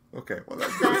 Okay, well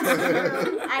That's that's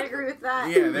true. I agree with that.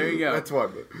 Yeah, there you go. that's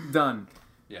one. Done.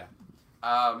 Yeah.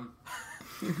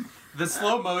 The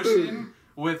slow motion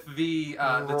with the Oh,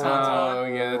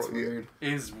 tauntaun yeah, that's yeah. weird.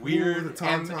 is weird, Ooh, the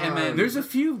and tauntaun. then There's a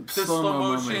few the slow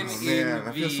motion moments. in Man,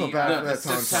 I feel the, so bad for the that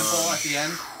Sith tauntaun. temple at the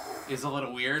end is a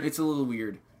little weird. It's a little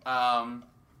weird.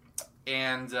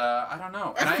 And I don't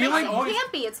know. And I feel like- It's always-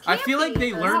 campy. It's campy. I feel like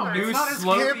they Those learned are- new It's not as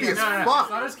slow. campy as No, no, no, fuck. It's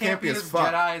not as campy, Campy as as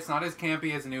fuck. Jedi. It's not as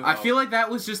campy as New Hope. I feel like that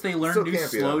was just they learned Still new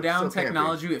campy, slow though. down Still campy.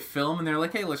 technology with film, and they're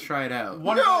like, "Hey, let's try it out."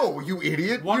 One of No, you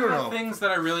idiot. One you of don't the know. things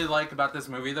that I really like about this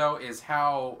movie, though, is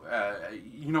how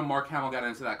Mark Hamill got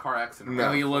into that car accident. No.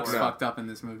 Oh, he looks No. fucked up in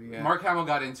this movie. Yeah. Mark Hamill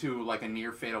got into like a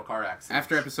near fatal car accident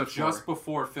After episode 4. just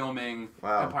before filming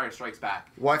Wow. Empire Strikes Back.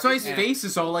 Why? So his And- face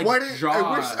is all like Why didn't jaw.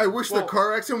 I wish the Well-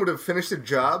 car accident would have finished the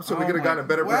job so we Oh could have my- gotten a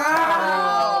better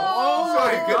Wow! Oh So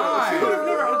my we could-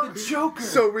 god! The Joker.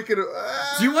 So we could have.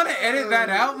 Do you want to edit that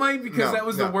out, Mike? Because that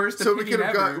was the worst So we opinion could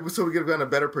have ever. got. So we could have gotten a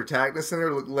better protagonist in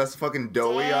there, look less fucking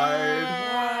doughy-eyed.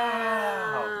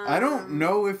 I don't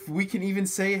know if we can even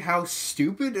say how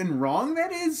stupid and wrong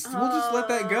that is. We'll just let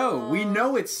that go. We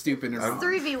know it's stupid and wrong.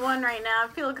 3v1 right now. I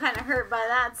feel kind of hurt by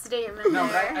that statement. No,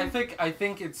 but there. I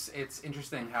think it's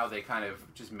interesting how they kind of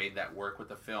just made that work with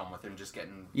the film, with him just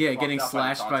getting Yeah, fucked getting up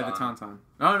slashed by the tauntaun.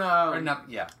 Oh no! Or not,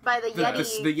 yeah. by the the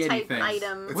Yeti type things.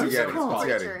 item. It's What a is it Yeti. called?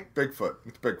 It's Yeti. Bigfoot.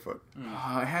 It's Bigfoot.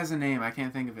 Oh, it has a name. I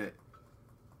can't think of it.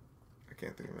 I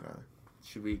can't think of it either.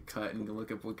 Should we cut and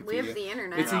look up Wikipedia? We have the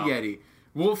internet. It's a No. Yeti.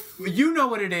 Well, you know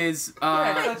what it is.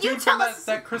 Yeah, that You dude from tell us-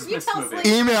 that Christmas you tell us movie.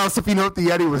 later. Email us if you know what the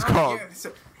Yeti was called. Yeah,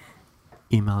 so-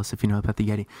 Email us if you know about the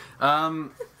Yeti.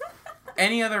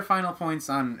 Any other final points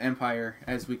on Empire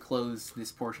as we close this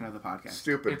portion of the podcast?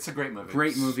 Stupid. It's a great movie.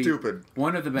 Great movie. Stupid.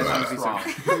 One of the best movies Wrong.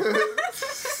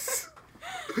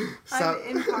 So-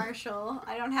 I'm impartial.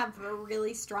 I don't have a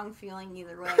really strong feeling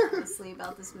either way, honestly,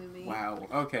 about this movie. Wow.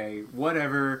 Okay.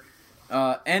 Whatever.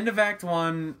 End of Act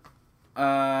 1.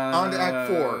 On to Act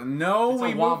 4. No, It's a we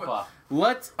move. Wampa.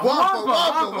 Let's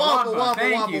Wampa.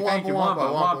 Thank you.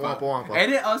 Wampa. Wampa.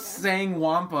 Edit us saying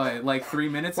Wampa like 3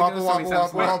 minutes ago. Wampa, so we wampa,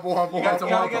 sound wampa, smart. wampa, You wampa, gotta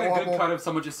wampa, get a good wampa. cut of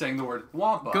someone just saying the word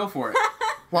Wampa. Go for it.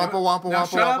 Wampa, wampa, Now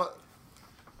wampa, shut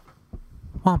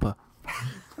wampa. up.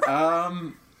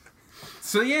 Wampa.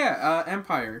 So yeah,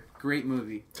 Empire, great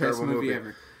movie, Terrible best movie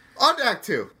ever. On to Act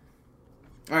 2.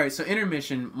 All right, so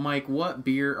intermission, Mike. What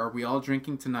beer are we all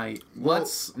drinking tonight? Well,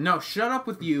 Shut up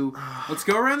with you. Let's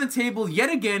go around the table yet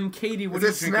again. Katie, what are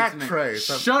you drinking snack tonight? tray.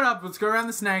 Shut up. Let's go around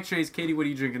the snack trays. Katie, what are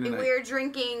you drinking tonight? We're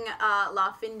drinking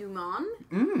La Fin du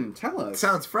Monde. Tell us.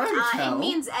 Sounds French. It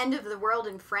means end of the world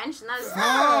in French, and that is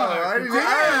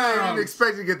I didn't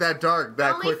expect to get that dark that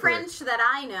the only quickly. French that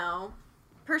I know.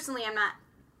 Personally, I'm not.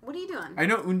 What are you doing? I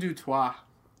know un, deux, trois.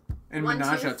 And One,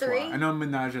 menage two, a trois. three. I know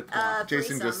menage a trois.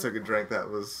 Jason threesome. just took a drink. That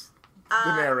was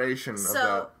the narration of that.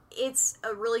 So it's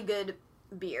a really good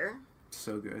beer.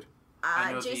 So good.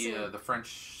 I know Jason, the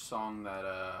French song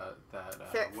that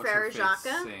Frere Jacques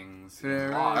sings.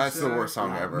 Frere Lost. That's the worst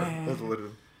song ever. man. That's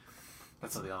literally...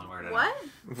 That's not the only word. what?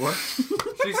 What?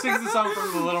 She sings the song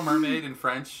from The Little Mermaid in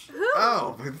French. Who?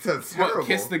 Oh, that's terrible. What,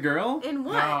 Kiss the Girl? In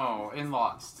what? No, in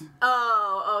Lost.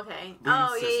 Oh, okay.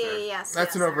 Oh, sister. yes.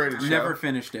 That's an overrated show. Never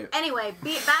finished it. Anyway,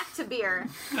 back to beer.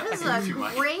 This is Too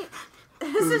much.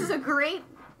 This is a great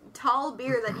tall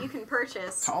beer that you can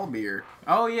purchase. Tall beer.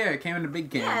 Oh yeah, it came in a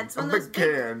big can. Yeah, it's one A of those big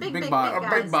can. Big bottle.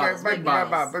 guys. Big box, Those big box,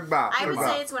 guys. big box. I would big say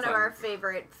box. it's one of our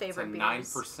favorite It's a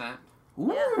beers. 9%.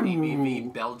 Ooh.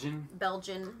 ABV Belgian.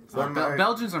 Belgian. That might-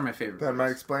 Belgians are my favorite. That might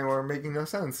explain why we're making no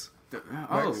sense.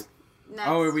 Oh. Next. Next.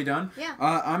 Oh, are we done? Yeah.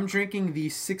 I'm drinking the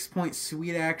 6 Point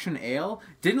Sweet Action Ale.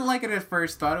 Didn't like it at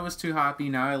first. Thought it was too hoppy.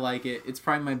 Now I like it. It's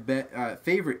probably my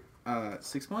favorite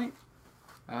 6 Point.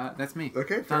 That's me.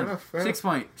 Okay, fair Done. enough. Fair 6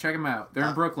 Point. Check them out. They're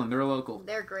in Brooklyn. They're local.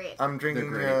 They're great. I'm drinking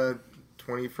great.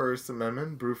 21st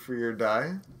Amendment, Brew Free or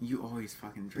Die, You always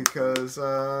fucking drink. because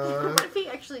What if he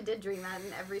actually did dream that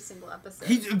in every single episode?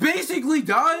 He basically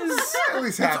does. at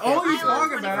least That's half all the you I episode. love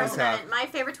talk about. 21st Amendment. My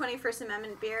favorite 21st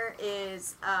Amendment beer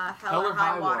is Hell or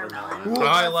High Watermelon. Well, Oh,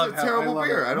 I that's love a Hell- terrible I love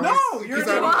beer. it. I don't No, like, you're 'cause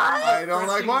an I don't like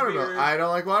Refreshing watermelon. beer. I don't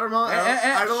like watermelon.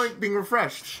 I don't like being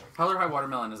refreshed. Hell or High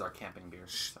Watermelon is our camping beer.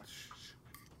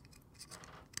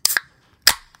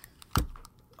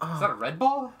 Is that a Red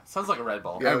Bull? Sounds like a Red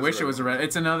Bull. Yeah. I it's wish a it was a Red red.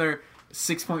 It's another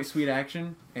 6 Point Sweet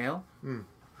Action Ale.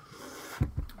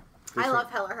 I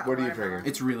love Hell or High What are you Watermelon. drinking?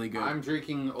 It's really good. I'm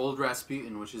drinking Old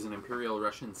Rasputin, which is an Imperial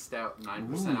Russian Stout,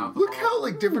 9% Ooh. alcohol. Look how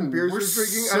like different beers We're we're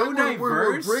drinking. so I think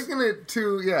we're diverse. bringing it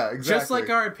to exactly. Just like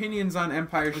our opinions on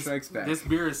Empire Strikes Back. This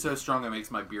beer is so strong it makes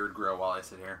my beard grow while I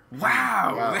sit here.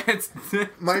 Wow, Wow. that's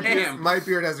my damn. my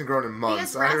beard hasn't grown in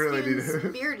months. Because I really need Rasputin's to.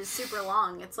 beard is super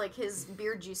long. It's like his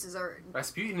beard juices are.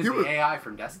 Rasputin is He was- the AI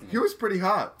from Destiny. He was pretty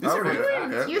hot. Is it would-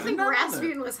 really? yeah. You think I didn't know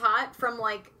Rasputin was hot from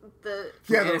like the?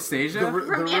 Yeah, Anastasia? the From real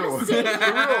one. Anastasia. The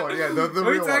real one, yeah, the What are you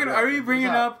real talking? one, Are yeah. you bringing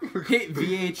What's up hit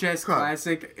VHS Come on.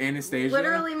 classic Anastasia?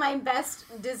 Literally my best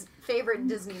favorite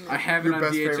Disney movie. I have it Your on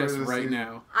best favorite VHS right Disney-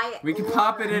 now. We can love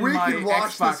pop it in We my can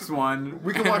watch Xbox this- One.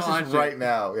 We can and watch this it. right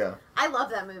now. Yeah, I love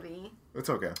that movie. it's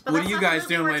okay. But What that's are you not the guys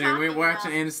movie doing we're later? We talking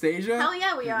watching about. Anastasia? Hell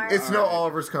yeah, we are. It's no Alright.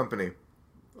 Oliver's Company.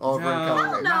 Oliver and No,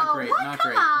 Company. no. not great. What? Not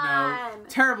Come great. No, on.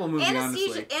 terrible movie.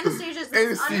 Honestly. Anastasia's the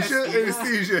most Anesthesia, underrated-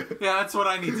 anesthesia. Yeah, that's what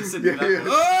I need to sit Yeah, through. yeah.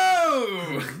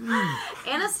 Oh!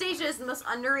 Anastasia is the most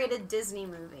underrated Disney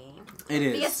movie. It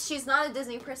is. Because she's not a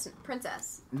Disney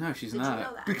princess. No, she's Did not. you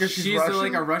know that? Because she's She's Russian?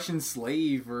 like a Russian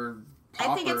slave or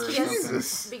pauper I think it's or because,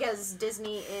 something. Jesus.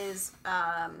 Disney is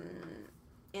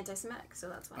anti-Semitic, so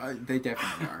that's why. They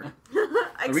definitely are.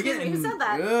 Excuse me, who said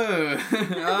that?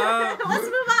 Ugh. Let's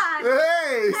move on.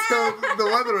 Hey, so the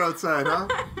weather outside, huh?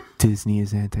 Disney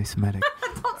is anti-Semitic.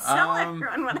 Don't tell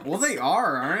everyone what I Well, they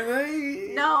are, aren't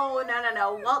they? No.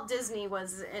 Walt Disney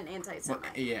was an anti-Semite.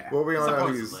 Well, yeah. Well, we all know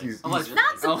Supposedly. he's Allegedly.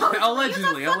 Not supposedly.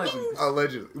 Allegedly, He's a fucking-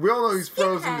 allegedly. We all know he's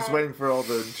frozen, just Skinhead. waiting for all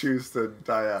the Jews to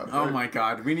die out. Oh my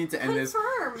god, we need to end this.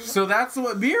 Confirmed. So that's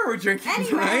what beer we're drinking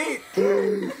Anyway.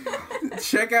 tonight.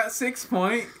 Check out 6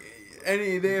 Point.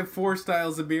 They have 4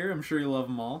 styles of beer. I'm sure you love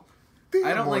them all. They I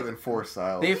have don't more like- than 4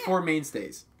 styles. They have 4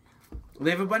 mainstays. They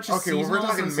have a bunch of Okay, seasonals well, we're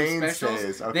talking and some mainstays.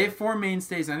 specials. Okay. They have 4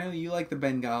 mainstays. I know you like the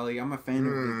Bengali. I'm a fan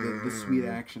of the sweet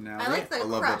action now. I like the I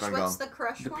love Crush. that What's Bengal. the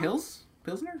Crush the one? Pils?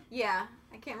 Pilsner? Yeah.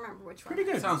 I can't remember which one.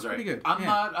 Pretty good. Sounds right. Pretty good. I'm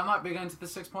yeah. not big into the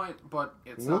 6 Point, but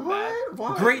it's not bad.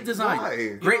 What? Why? Great design.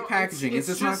 Why? Great know, packaging. It's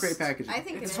it's just not just- great packaging. I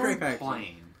think it It's is. very Great packaging.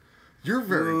 plain. You're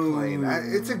very plain.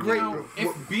 It's a great. You know,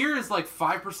 if beer is like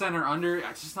 5% or under,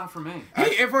 it's just not for me.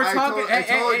 Hey, if we're I talking, I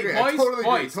totally agree. I boys, totally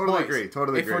boys, agree. Totally boys. agree.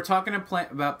 Totally If agree. we're talking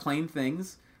about plain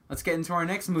things, let's get into our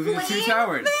next movie, The Two Plain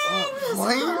Towers. Things!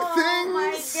 Plain Oh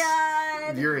Things? my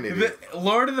god. You're an idiot. The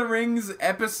Lord of the Rings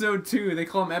Episode 2. They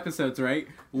call them episodes, right?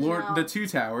 No. The Two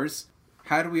Towers.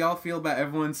 How do we all feel about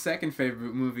everyone's second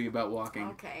favorite movie about walking?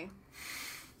 Okay.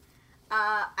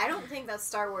 I don't think that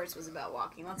Star Wars was about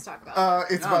walking. Let's talk about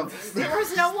that. It's No. about. There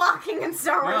was no walking in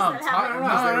Star Wars No, that talk- happened. no,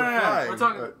 no, no, no. Fly. We're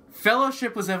talking.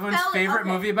 Fellowship was everyone's favorite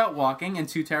movie about walking, and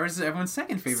Two Towers is everyone's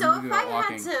second favorite movie about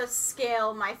walking. So if I had to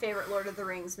scale my favorite Lord of the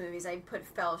Rings movies, I'd put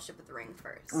Fellowship of the Ring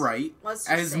first. Right. Let's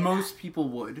just as say most that. people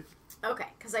would. Okay,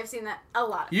 because I've seen that a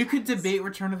lot of You times. could debate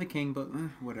Return of the King, but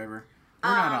whatever. We're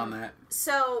not on that.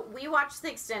 So we watched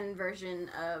the extended version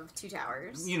of Two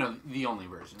Towers. You know, the only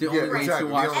version. The only way to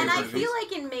watch And I versions. feel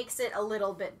like it makes it a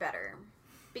little bit better.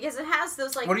 Because it has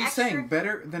those, like, What are you extra... saying?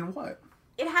 Better than what?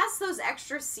 It has those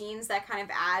extra scenes that kind of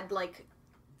add, like,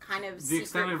 the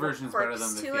extended version is better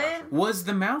than the theatrical. Was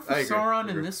the mouth of Sauron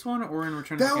in this one or in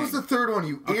Return of the King? That was the third one,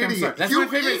 you idiot. I'm sorry. That's my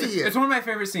favorite. It's one of my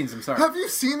favorite scenes. I'm sorry. Have you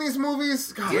seen these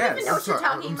movies? God, yes. You know what you're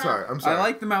talking about. I'm sorry. I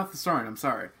like the mouth of Sauron. I'm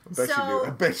sorry. I bet you do. I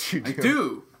bet you do. I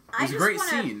do. I It's a great just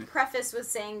scene. want to preface with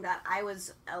saying that I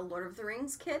was a Lord of the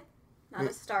Rings kid, not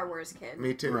a Star Wars kid.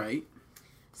 Me too. Right.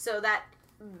 So that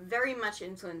very much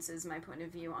influences my point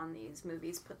of view on these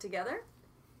movies put together.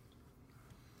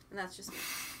 And that's just me.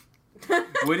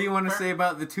 What do you want to say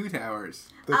about the Two Towers?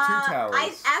 The Two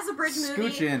Towers. As a bridge movie,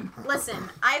 Scooch in. Listen,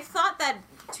 I've thought that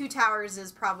Two Towers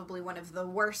is probably one of the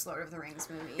worst Lord of the Rings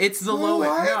movies. It's the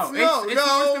lowest.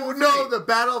 No, the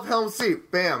Battle of Helm's Deep.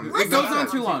 Bam. It goes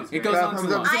on too long. It goes on too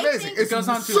long. It's amazing. It goes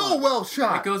on too long. So well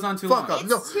shot. It goes on too long. Fuck up.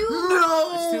 It's too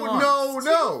long.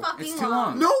 No. It's too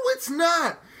long. No, it's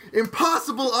not.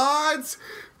 Impossible odds.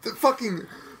 The fucking...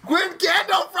 When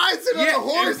Gandalf rides in on the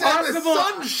horse and the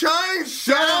sun shines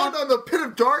down on the pit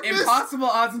of darkness. Impossible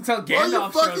odds until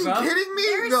Gandalf shows up. Are you fucking kidding me?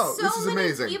 There's this is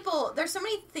amazing. There's so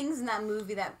many things in that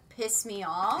movie that piss me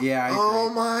off. Yeah. Oh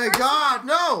my God!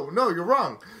 No, you're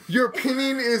wrong. Your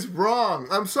opinion is wrong.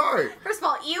 I'm sorry. First of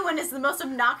all, Eowyn is the most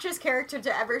obnoxious character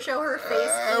to ever show her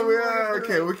face.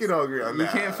 Okay, we can all agree on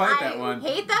that. You can't fight that one. I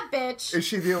hate that bitch. Is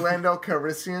she the Lando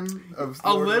Calrissian of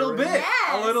a little bit?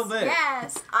 Yes, a little bit.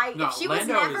 Yes. If she was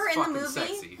never in the movie.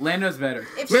 Sexy. Lando's better.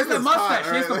 If she has the mustache.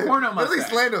 She has the porno mustache. At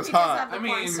least Lando's hot. I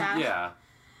mean, yeah.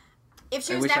 If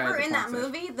she was never in that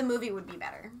movie, the movie would be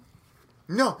better.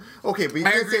 No, okay, but you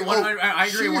I can't agree. say, I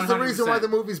agree. She's the reason why the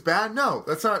movie's bad. No,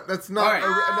 that's not right. that's not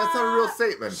a real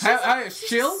statement.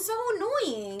 She's so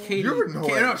annoying. Katie, you're annoying.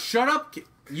 No, shut up.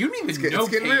 You don't even know. It's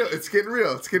getting real. It's getting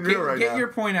real. It's getting real right now. Get your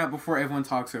point out before everyone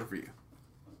talks over you.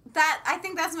 I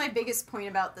think that's my biggest point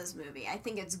about this movie. I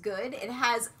think it's good. It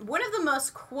has one of the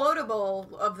most quotable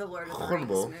of the Lord of the Rings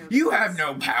movies. You have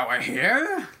no power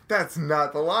here. That's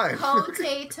not the line.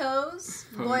 Potatoes,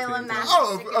 boil them mashed.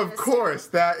 Oh, of course.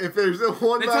 That if there's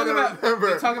one They line I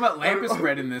remember. They talk about Lampus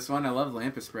bread in this one. I love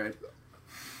Lampus bread.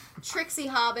 Tricksy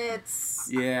hobbits.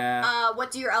 Yeah. What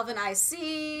do your elven eyes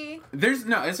see?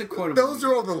 It's a quotable. Those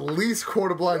are all the least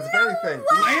quotable lines of anything.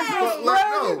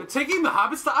 No. Taking the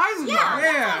hobbits to Isengard.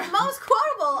 Yeah. The most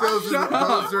quotable.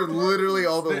 Those are literally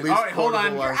all the least quotable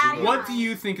lines. Hold on. What do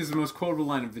you think is the most quotable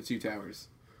line of the Two Towers?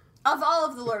 Of all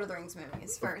of the Lord of the Rings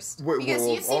movies, first. Because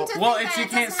you seem to think it's you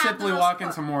can't simply walk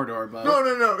into Mordor, but...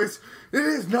 No. It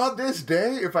is not this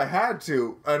day, if I had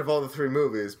to, out of all the three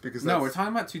movies, because No, we're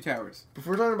talking about Two Towers. If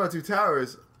we're talking about Two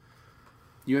Towers...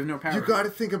 You have no power. You gotta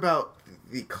think about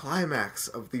the climax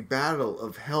of the Battle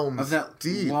of Helm's Deep. Of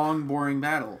that long, boring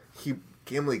battle.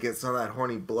 Gimli gets on that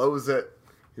horn, he blows it.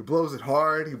 He blows it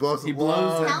hard, he blows it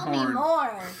long. Tell me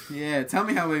more. Yeah, tell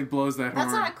me how he blows that horn.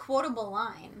 That's not a quotable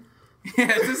line.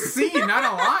 Yeah, it's a scene, not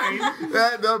a line.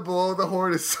 That blow the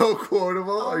horn is so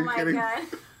quotable. Are you kidding?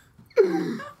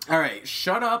 God. All right,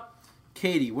 shut up,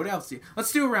 Katie. What else?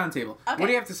 Let's do a round table. Okay. What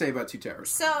do you have to say about Two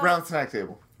Towers? Round snack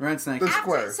table. Round snack table.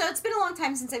 Square. So it's been a long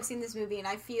time since I've seen this movie, and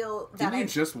I feel that Didn't you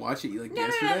just watch it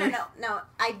yesterday? No.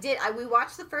 I did. We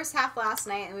watched the first half last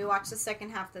night, and we watched the second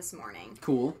half this morning.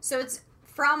 Cool. So it's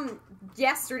from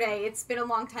yesterday. It's been a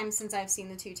long time since I've seen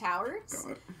the Two Towers.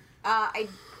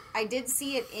 I did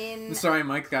see it in... Sorry,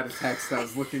 Mike got a text. I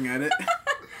was looking at it.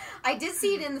 I did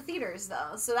see it in the theaters,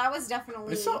 though, so that was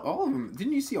definitely... I saw all of them.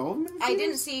 Didn't you see all of them in the theaters? I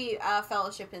didn't see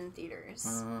Fellowship in theaters.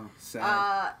 Oh,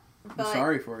 sad. I'm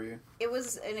sorry for you. It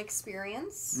was an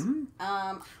experience.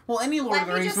 Mm-hmm. Well, any Lord of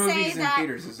the Rings movies in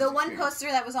theaters is the one poster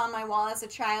that was on my wall as a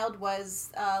child was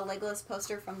a Legolas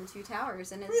poster from the Two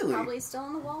Towers, and it's probably still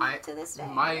on the wall to this day.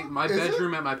 My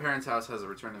bedroom at my parents' house has a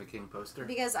Return of the King poster.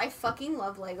 Because I fucking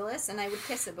love Legolas, and I would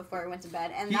kiss it before I went to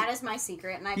bed, and that is my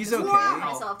secret, and I just lie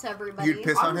myself to everybody. You'd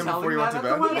piss on him before you went to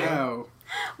bed? No.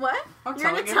 What? You're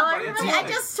going to tell everybody? I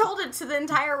just told it to the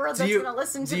entire world that's going to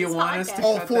listen to this podcast. Do you want us to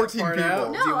cut 14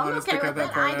 people? No, I'm okay with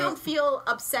it. I don't feel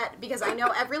upset because I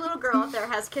know every little girl out there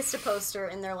has kissed a poster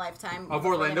in their lifetime. Of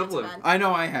Orlando Bloom. I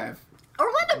know I have.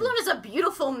 Orlando Bloom is a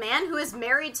beautiful man who is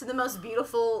married to the most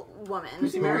beautiful woman.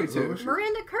 Who's he married to?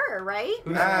 Miranda Kerr, right?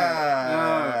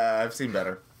 I've seen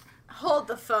better. Hold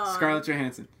the phone. Scarlett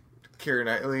Johansson. Keira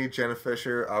Knightley, Jenna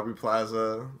Fisher, Aubrey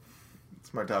Plaza.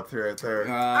 It's my top 3 right there.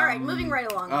 All right, moving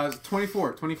right along.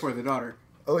 24, the daughter.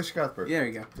 Alicia Cuthbert. Yeah, there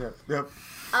you go. Yep.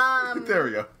 There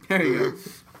we go. There you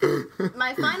go.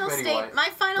 My final statement.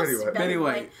 Betty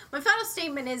White. My final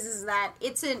statement is that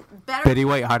it's a better. Betty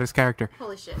White, hottest character.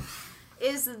 Holy shit.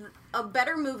 Is a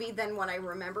better movie than what I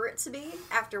remember it to be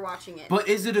after watching it. But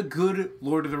is it a good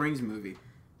Lord of the Rings movie?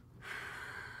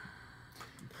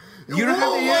 You don't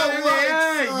have to.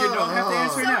 You don't have to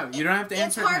answer now. You don't have to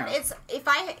answer now. It's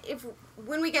if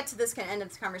when we get to this end of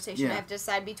this conversation, I have to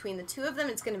decide between the two of them.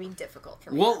 It's going to be difficult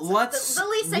for me. Well, let's. The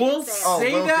least I we'll can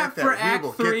say we'll that for Act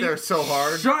 3. We'll get there so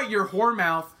hard. Shut your whore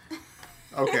mouth.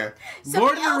 Okay.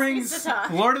 Lord of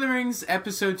the Rings,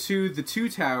 Episode 2, The Two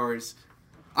Towers.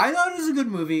 I thought it was a good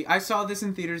movie. I saw this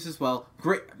in theaters as well.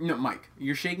 Great. No, Mike,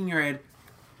 you're shaking your head.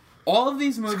 All of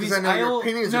these movies, because I know your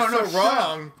opinions are so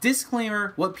wrong.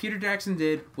 Disclaimer: what Peter Jackson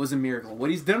did was a miracle.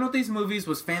 What he's done with these movies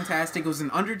was fantastic. It was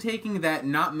an undertaking that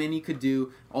not many could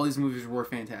do. All these movies were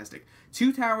fantastic.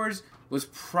 Two Towers was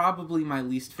probably my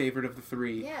least favorite of the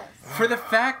 3. Yes. For the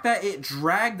fact that it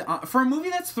dragged on. For a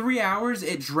movie that's 3 hours,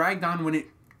 it dragged on when it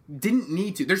didn't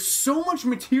need to. There's so much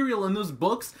material in those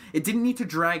books, it didn't need to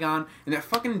drag on, and that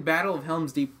fucking Battle of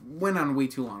Helm's Deep went on way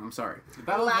too long. I'm sorry. The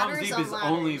Battle of Helm's Deep is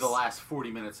only the last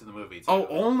 40 minutes of the movie, too. Oh,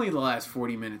 only the last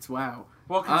 40 minutes. Wow.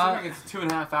 Well, considering it's a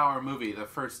 2.5-hour movie, the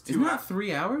first 2 Isn't that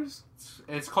 3 hours?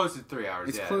 It's close to 3 hours,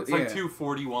 It's yeah. close, it's like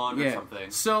 2:41 or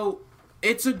something. So,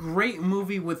 it's a great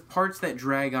movie with parts that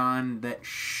drag on that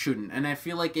shouldn't, and I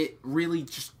feel like it really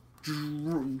just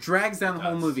drags down the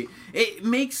whole movie. It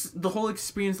makes the whole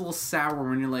experience a little sour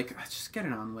when you're like, just get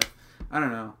it on with. I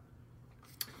don't know.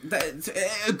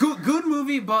 A good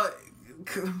movie, but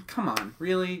come on,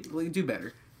 really, do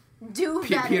better. Do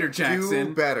better. Peter Jackson.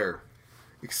 Do better.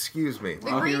 Excuse me. The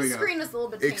green screen was a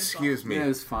little bit painful. Excuse me. Yeah, it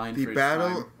was fine. The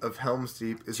Battle of Helm's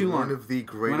Deep is one of the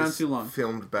greatest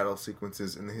filmed battle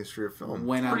sequences in the history of film.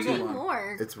 Went on too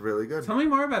long. It's really good. Tell me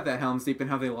more about that Helm's Deep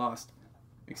and how they lost.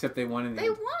 Except they won in the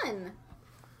end. They won.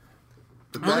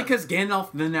 Only because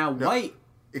Gandalf, the now white.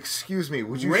 Excuse me,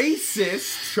 would you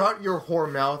racist shut your whore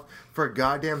mouth for a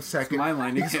goddamn second? That's my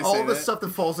line. You because can't all say the that. stuff that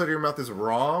falls out of your mouth is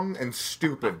wrong and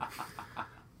stupid.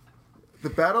 The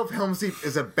Battle of Helm's Deep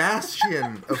is a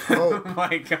bastion of hope. Oh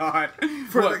my god.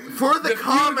 For the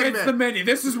common man. Against the many.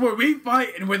 This is where we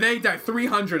fight and where they die.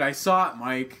 300. I saw it,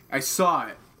 Mike. I saw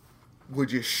it.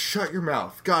 Would you shut your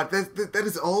mouth? God, that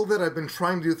is all that I've been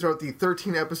trying to do throughout the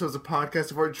 13 episodes of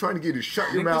podcast. I've already trying to get you to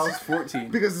shut your mouth. This is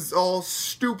 14. Because it's all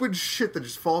stupid shit that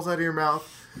just falls out of your mouth.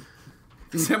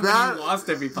 Except when you lost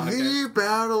every podcast. The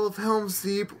Battle of Helm's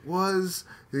Deep was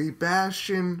the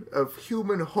bastion of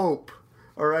human hope.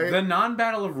 All right? The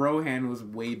non-battle of Rohan was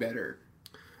way better.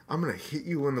 I'm going to hit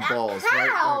you in the balls.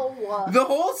 How? Right? The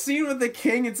whole scene with the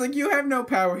king, it's like, you have no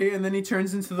power here, and then he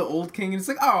turns into the old king, and it's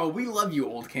like, oh, we love you,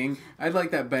 old king. I'd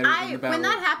like that better than the battle. When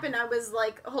that happened, I was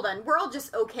like, hold on, we're all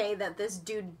just okay that this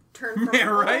dude turned from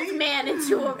right? old man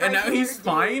into a regular and now he's dude.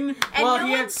 fine? And well, no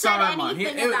he had Saruman.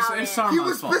 He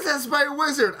was possessed by a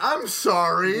wizard. I'm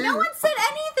sorry. No one said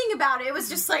anything about it. It was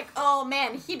just like, oh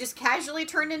man, he just casually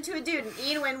turned into a dude. And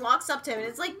Eowyn walks up to him and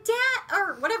it's like, Dad,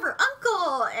 or whatever,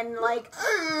 Uncle. And like,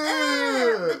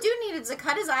 the dude needed to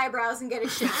cut his eyebrows and get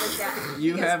his shit like that.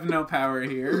 You have no power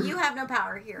here. You have no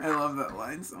power here. I love that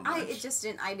line so much. I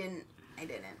didn't.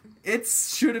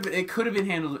 It could have been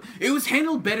handled. It was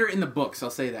handled better in the books, I'll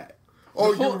say that.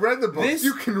 Oh, you read the books?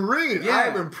 You can read.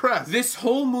 Yeah, I'm impressed. This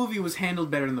whole movie was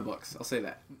handled better in the books, I'll say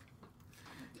that.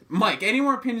 Mike, any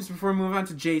more opinions before we move on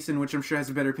to Jason, which I'm sure has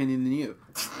a better opinion than you?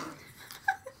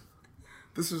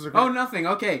 This is Oh, nothing.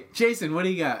 Okay, Jason, what do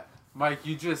you got? Mike,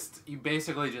 you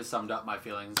basically just summed up my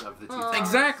feelings of the two.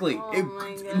 Exactly.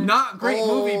 Not great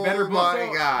movie, better book. Oh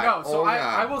my god.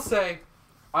 I will say,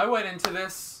 I went into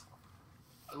this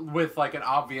with like an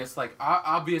obvious,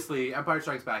 obviously Empire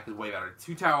Strikes Back is way better.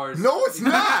 Two Towers. No, it's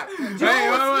not. No, it's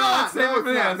not.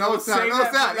 No, it's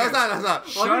not.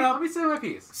 Shut up. Let me say my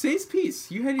piece. Say his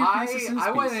piece. You had your piece.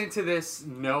 I went into this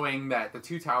knowing that The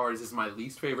Two Towers is my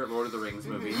least favorite Lord of the Rings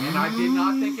movie, and I did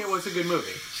not think it was a good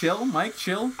movie. Chill, Mike.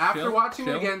 Chill. After watching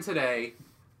it again today,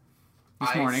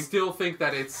 this morning, I still think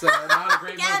that it's not a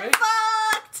great movie.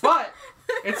 But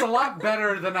it's a lot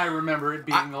better than I remember it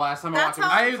being the last time I watched it.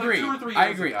 I agree. Like 2 or 3 I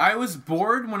years agree. ago. I was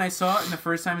bored when I saw it in the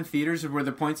first time in theaters were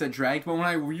the points that dragged, but when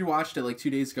I rewatched it like 2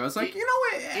 days ago, I was like, you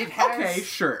know what? It has, okay,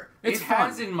 sure. It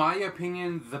has, in my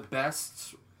opinion, the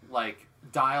best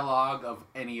dialogue of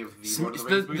any of the Lord of the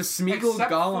Rings movies. The Smeagol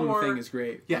Gollum thing is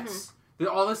great. Yes.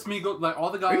 All the Smeagol, all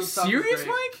the Gollum Are you stuff serious, is great.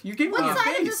 Mike? You gave me What a side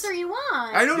of face. this are you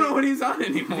on? I don't know what he's on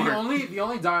anymore. The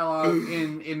only dialogue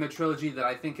in the trilogy that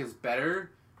I think is better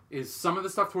is some of the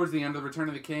stuff towards the end of the Return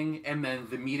of the King, and then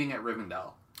the meeting at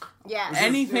Rivendell. Yeah.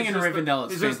 Anything in Rivendell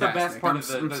is fantastic. It's just the best part of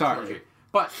the sorry. trilogy.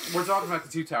 But we're talking about the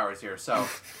Two Towers here, so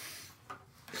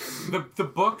the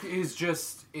book is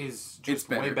just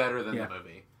way better than the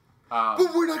movie.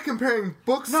 But we're not comparing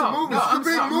books to movies. We're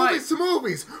comparing movies to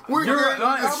movies. We're going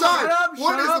to decide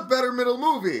what is a better middle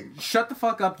movie. Shut the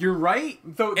fuck up. You're right.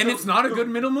 And it's not a good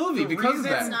middle movie because of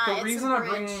that. The reason I'm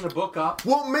bringing the book up...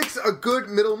 What makes a good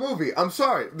middle movie? I'm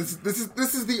sorry. This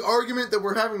is the argument that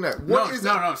we're having now.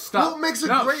 Stop. What makes a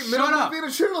great middle movie in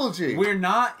a trilogy? We're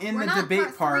not in the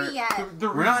debate part.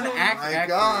 We're not in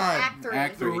Act 3.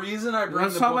 Act 3. The reason I bring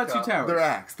the book up... Let's talk about Two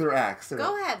Towers. They're acts.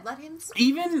 Go ahead. Let him speak.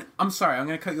 Even... I'm sorry. I'm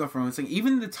going to cut you off for one second.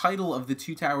 Even the title of the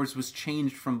Two Towers was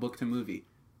changed from book to movie.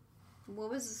 What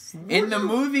was... In the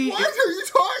movie... What are you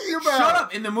talking about? Shut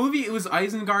up! In the movie, it was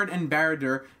Isengard and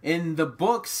Barad-dûr. In the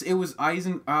books, it was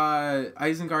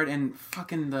Isengard and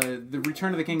fucking the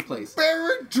Return of the King place.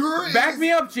 Barad-dûr Back me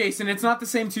up, Jason. It's not the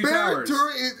same Two Towers.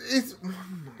 Barad-dûr is...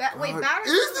 Wait, Barad-dûr It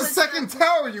is the second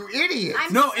tower, you idiot!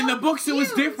 No, in the books it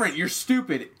was different. You're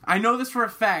stupid. I know this for a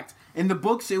fact. In the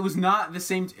books, it was not the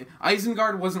same...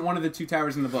 Isengard wasn't one of the Two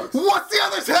Towers in the books. What's the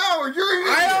other tower? You're an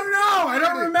idiot! I don't know! I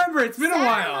don't remember. It's been a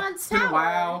while. It's been a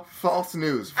while. False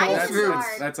news. That's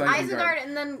Isengard, Isengard.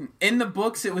 and then... In the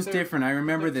books, it was different. I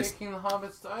remember this. Taking the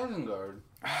hobbits to Isengard.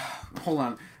 Hold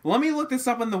on. Let me look this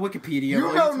up on the Wikipedia.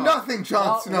 You know nothing,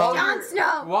 Jon Snow. Jon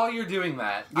Snow. While you're doing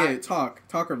that... Yeah, talk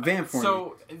or vamp for me.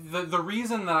 So, the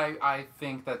reason that I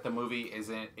think that the movie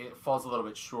it falls a little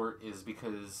bit short is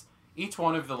because... Each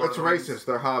one of the Lord That's of the Rings, racist.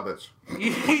 They're hobbits.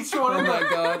 Each one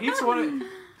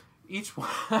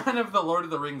of the Lord of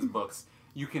the Rings books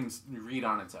you can read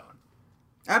on its own.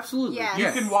 Absolutely. Yes.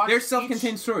 You can watch. They're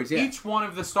self-contained stories. Yeah. Each one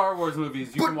of the Star Wars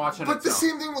movies you can watch on its own. But the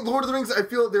same thing with Lord of the Rings. I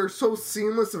feel they're so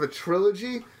seamless of a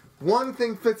trilogy. One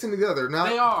thing fits into the other. Now,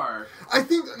 they are. I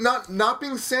think not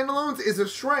being standalones is a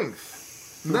strength.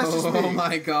 And that's just me. Oh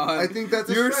my god! I think that's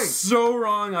a You're strength. so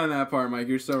wrong on that part, Mike.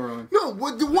 You're so wrong. No,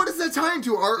 what does that tie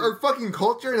into? Our fucking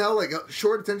culture and how like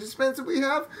short attention spans that we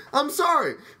have? I'm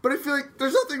sorry, but I feel like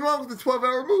there's nothing wrong with a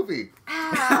 12-hour movie.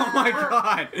 Oh my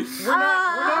god! We're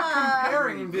not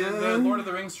comparing the Lord of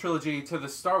the Rings trilogy to the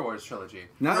Star Wars trilogy.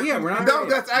 We're not. No,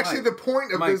 that's actually the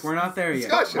point of Mike, this. We're not there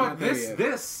yet. Discussion. Not there yet.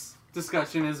 This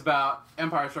discussion is about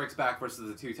Empire Strikes Back versus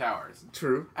the Two Towers.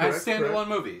 True. As standalone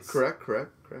movies. Correct.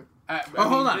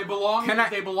 Hold on. They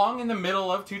belong in the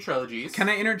middle of two trilogies. Can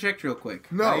I interject real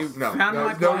quick? No. Go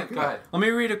ahead. Let me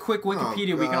read a quick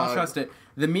Wikipedia. We can all God. trust it.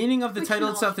 The meaning of the title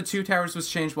itself, The Two Towers, was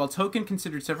changed. While Tolkien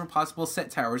considered several possible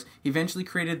set towers, he eventually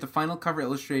created the final cover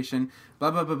illustration.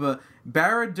 Blah, blah, blah, blah.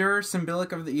 Barad-dûr,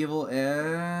 symbolic of the evil...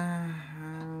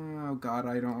 oh, God,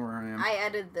 I don't know where I am. I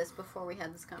edited this before we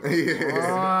had this conversation.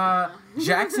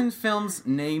 Jackson Films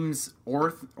names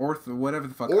Orth, whatever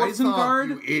the fuck. Isengard,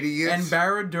 you Isengard idiot. and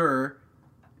Barad-dûr...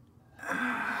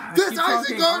 This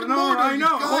Isengard movie, I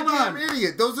know. Hold Hold on.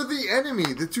 Idiot. Those are the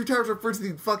enemy. The Two Towers refer to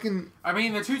the fucking... I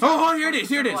mean, the Two Towers... Oh, here it is.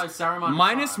 Saruman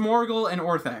Minas Morgul and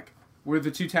Orthanc were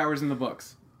the two towers in the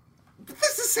books.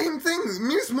 That's the same thing.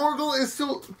 Minas Morgul is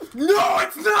still... No,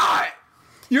 it's not!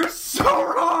 You're so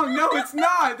wrong! No, it's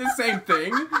not the same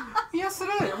thing. Yes, it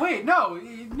is. Wait, no.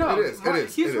 It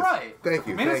is. He's right. Thank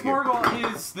you. Minas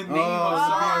Morgul is the name of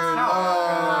Sauron's tower.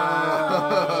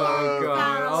 Oh,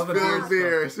 God. All the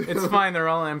beers. It's fine. They're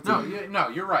all empty. No,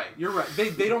 you're right. You're right.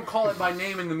 They don't call it by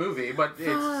name in the movie, but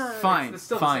it's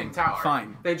still the same tower.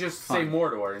 Fine. They just say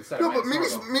Mordor instead of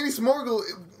Minas Morgul. Minas Morgul,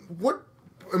 what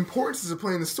importance does it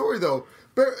play in the story, though?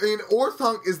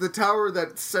 Orthanc is the tower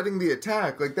that's setting the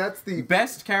attack. Like, that's the...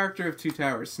 Best character of Two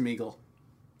Towers, Smeagol.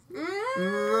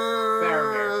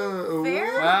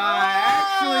 Fair?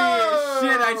 Actually,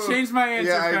 shit, I changed my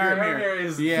answer.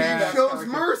 Faramir He shows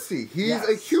mercy. He's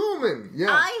a human.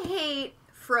 Yeah. I hate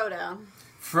Frodo.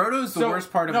 Frodo's the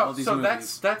worst part of all these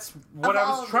movies. That's what I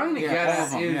was trying to get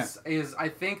at them, is I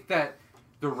think that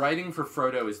the writing for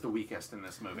Frodo is the weakest in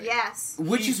this movie. Yes.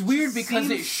 Which is weird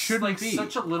because it shouldn't be.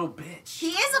 Such a little bitch. He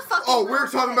is a fucking Oh, we're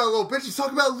talking about a little bitch. He's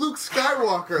talking about Luke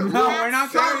Skywalker. No, we're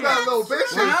not talking about little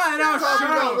bitches.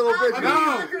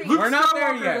 We're not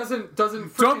there yet.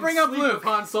 Doesn't Don't bring up Luke. with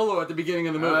Han Solo at the beginning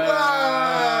of the movie.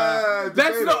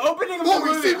 That's the opening of the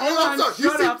movie. Hold on.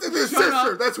 Shut up. His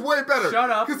sister. That's way better. Shut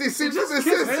up. Because he sees his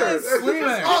sister.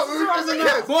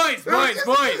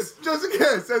 Boys. Just a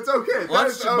kiss. That's okay.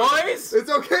 Boys?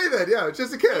 It's okay then. Yeah, it's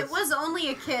just a kiss. It was only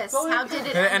a kiss. How did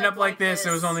it end up like this?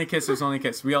 It was only a kiss.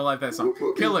 We all like that song.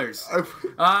 Killers.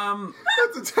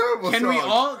 That's a terrible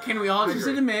song. Can we all just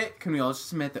admit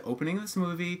the opening of this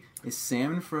movie is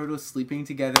Sam and Frodo sleeping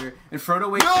together, and Frodo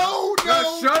wakes up.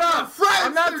 know. Shut up! Friends.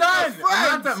 I'm not done.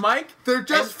 I'm not done, Mike. They're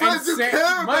just friends who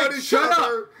care about each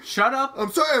other. Shut up!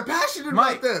 I'm sorry. I'm passionate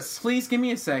about this. Please give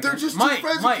me a second. They're just two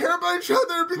friends who care about each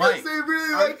other because they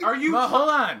really like. Are you? Well, hold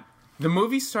on. The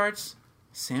movie starts.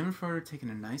 Sam and Frodo taking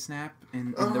a nice nap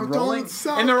in the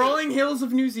rolling hills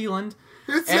of New Zealand.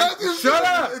 Shut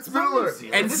up! It's Middle Earth.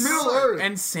 It's Middle Earth.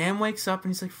 And Sam wakes up and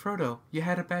he's like, Frodo, you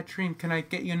had a bad dream. Can I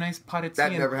get you a nice pot of tea?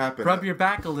 That never happened. Rub your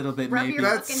back a little bit, maybe.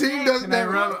 That scene doesn't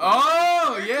ever.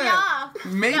 Oh yeah.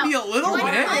 Maybe a little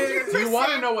bit. Do you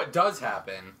want to know what does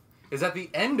happen? Is at the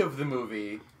end of the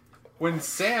movie, when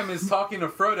Sam is talking to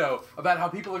Frodo about how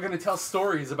people are going to tell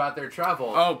stories about their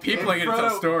travel. Oh, people are going to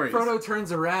tell stories. Frodo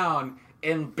turns around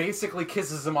and basically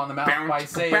kisses him on the mouth by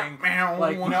saying,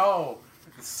 like, no,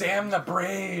 Sam the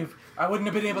Brave. I wouldn't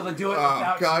have been able to do it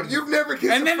without you. Oh, God, you've never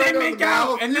kissed And then they make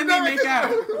out. And then they make out.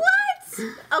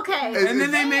 What? Okay. And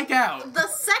then they make out. The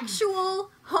sexual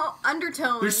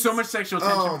undertones. There's so much sexual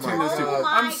tension between those two. Oh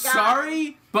I'm God.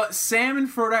 sorry, but Sam and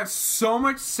Frodo have so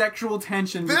much sexual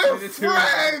tension They're between the two.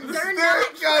 friends. They're They're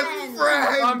not just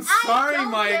friends. I'm sorry,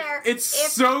 don't Mike. care It's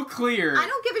if- so clear. I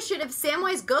don't give a shit if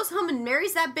Samwise goes home and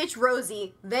marries that bitch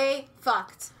Rosie. They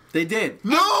fucked. They did.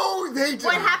 No, they didn't.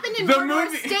 What happened in The Mordor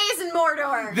movie- stays in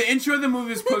Mordor. The intro of the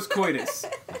movie is post-coitus.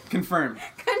 Confirmed.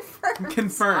 Confirmed.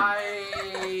 Confirmed.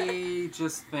 I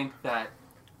just think that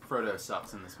Frodo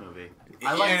sucks in this movie.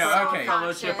 I like Yeah, Frodo okay.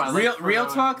 Fellowship. I like Real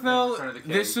Frodo talk in though. Return of the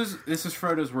King. This is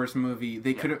Frodo's worst movie.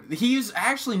 They could have. He is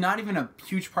actually not even a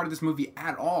huge part of this movie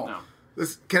at all. No.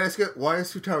 Can I skip? Why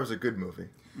is Two Towers a good movie?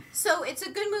 So it's a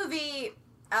good movie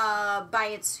by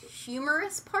its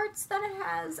humorous parts that it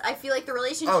has. I feel like the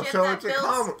relationship Oh, so that it's a builds.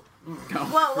 comedy.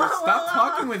 Stop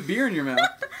talking with beer in your mouth.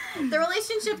 The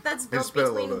relationship that's built spit a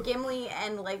little between bit. Gimli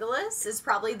and Legolas is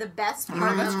probably the best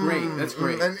part of That's the great. That's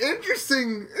great. An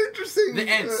interesting. The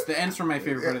Ents. The Ents were my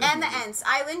favorite part of this And the movie. Ents.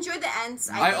 I enjoyed the Ents.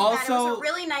 I think that it also- was a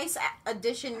really nice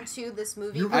addition to this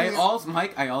movie. You I really- also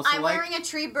like. I'm wearing a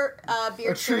beard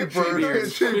A tree shirt.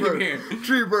 bird. Tree bird.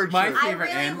 Tree bird. My shirt. I favorite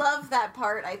really Ent. love that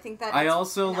part. I think that I is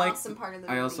also an like. awesome part of the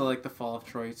I movie. also like the Fall of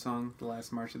Troy song, "The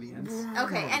Last March of the Ents."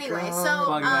 Okay, anyway, God. so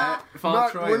Plug that. Fall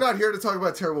of Troy. We're not here to talk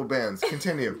about terrible bands.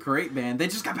 Continue. Great band. They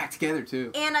just got back together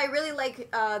too. and I really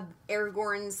like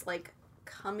Aragorn's like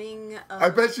coming of I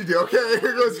bet you do. Okay,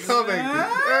 here goes coming.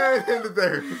 And ended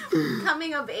there.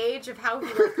 coming of age of how he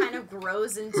like kind of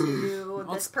grows into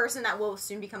this person that will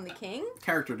soon become the king.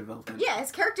 Character development. Yeah,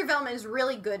 his character development is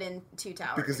really good in Two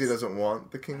Towers. Because he doesn't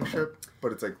want the kingship,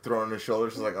 but it's like thrown on his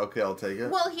shoulders. He's like, okay, I'll take it.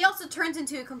 Well, he also turns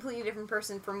into a completely different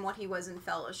person from what he was in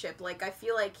Fellowship. Like, I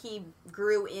feel like he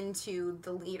grew into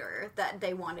the leader that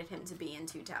they wanted him to be in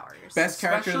Two Towers. Best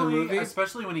character in the movie.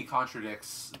 Especially when he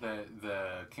contradicts the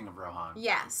King of Rohan.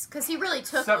 Yes, because he really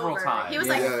took Several over. times. He was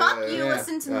Yeah. like, Yeah, fuck yeah, you, yeah.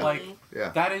 listen to Yeah. me. Like Yeah.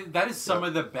 that is some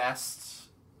of the best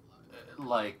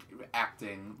like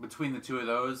acting between the two of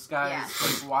those guys. Yeah.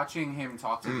 Like watching him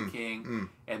talk to the king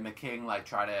and the king like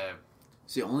try to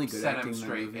It's the only good set acting him in that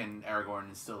straight movie. and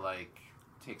Aragorn is still like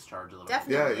takes charge a little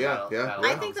Definitely. bit. Yeah.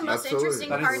 I think the most Absolutely. interesting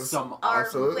That is parts some are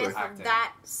absolutely. with acting.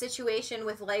 that situation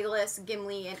with Legolas,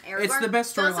 Gimli, and Aragorn. It's the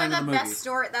best Those storyline are of the the movie. best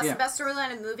story. That's Yeah. the best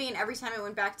storyline of the movie. And every time I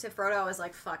went back to Frodo, I was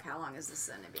like, "Fuck, how long is this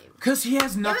gonna be?" Because he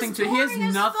has nothing to. He has boring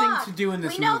as nothing fuck. to do in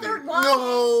this We know movie. they're walking.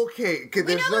 No, okay. We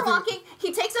There's know they're nothing. walking.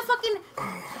 He takes a fucking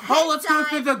Oh, let's go dive.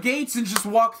 through the gates and just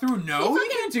walk through. No, He you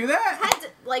fucking can't do that.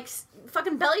 head like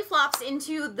fucking belly flops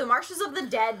into the marshes of the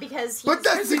dead because he's But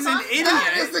that's He's an idiot.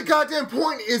 That is the goddamn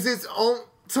point. Is its own.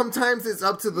 Sometimes it's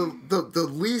up to the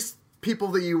least people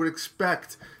that you would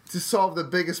expect to solve the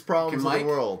biggest problems Okay, in the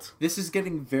Mike, world. This is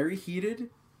getting very heated.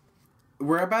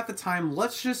 We're about the time.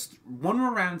 Let's just one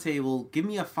more round table. Give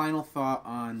me a final thought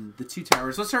on the Two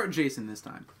Towers. Let's start with Jason this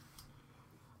time.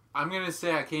 I'm gonna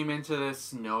say I came into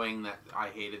this knowing that I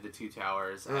hated the Two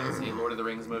Towers as a Lord of the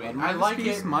Rings movie. I like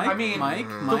it. Mike, I mean, Mike,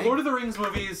 the Mike. Lord of the Rings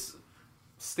movies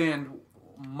stand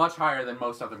much higher than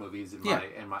most other movies in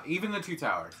my even the Two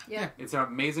Towers. Yeah. It's an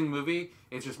amazing movie.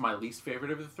 It's just my least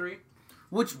favorite of the three.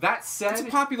 Which That said, it's a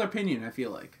popular opinion. I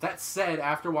feel like. that said,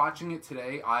 after watching it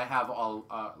today, I have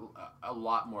a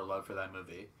lot more love for that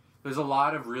movie. There's a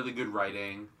lot of really good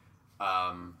writing,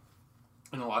 and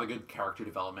a lot of good character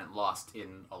development lost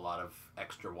in a lot of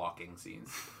extra walking scenes.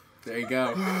 There you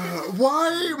go.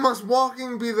 Why must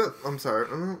walking be the? I'm sorry.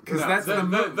 Because No, that's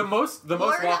the most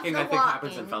Lord of walking the I think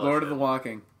happens in Walking. Fellowship. Lord of the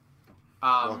Walking.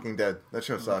 Walking Dead. That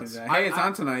show sucks. Hey, it's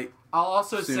on tonight. I'll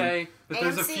also Soon. say that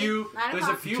there's a AMC, few 9 there's a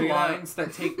o'clock. few Check it out. lines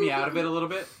that take me out of it a little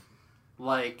bit,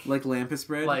 like Like Lampus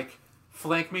bread.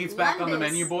 flank meat's back on the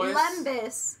menu, boys.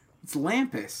 Lembus. It's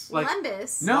Lampus.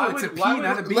 Lembus. No, it's a P,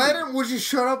 not a B. Let him. Would you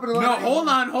shut up and let No, him?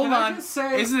 hold on. Just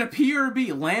say, Is it a P or a B?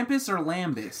 Lampus or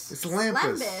Lambus? It's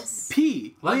Lampus. Lembus.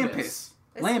 P. Lampus.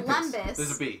 It's Lampus. Lembus.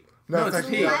 There's a B. No, it's a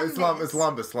P. It's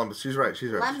Lumbus. She's right. Lembus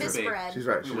She's right. bread. She's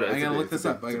right. I gotta look this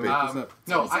up. It's a B. No,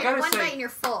 So I gotta one bite say, and you're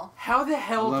full. how the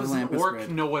hell Love does an Lampus orc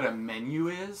bread. know what a menu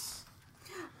is?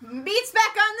 Meat's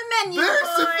back on the menu. They're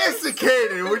boys.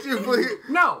 sophisticated. Would you please?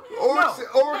 No, Orcs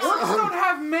don't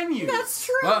have menus. That's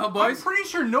true. Well, I'm boys. pretty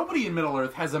sure nobody in Middle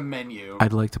Earth has a menu.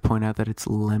 I'd like to point out that it's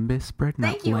Lembus bread, not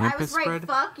Thank you. I Lampus was right. bread.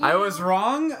 Fuck you. I was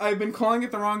wrong. I've been calling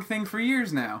it the wrong thing for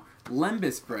years now.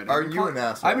 Lembus bread. Are you an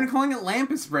asshole? I've been calling it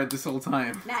Lampus bread this whole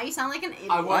time. Now you sound like an idiot.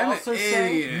 I will I'm also an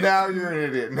say, idiot. Now you're an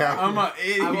idiot. Now I'm an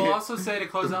idiot. I will also say to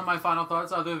close out my final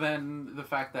thoughts, other than the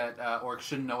fact that orcs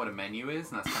shouldn't know what a menu is,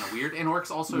 and that's kind of weird. And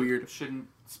orcs also shouldn't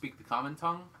speak the common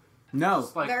tongue. No.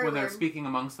 Just like Very when they're weird. speaking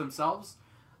amongst themselves.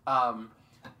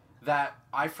 That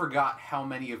I forgot how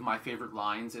many of my favorite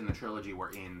lines in the trilogy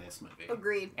were in this movie.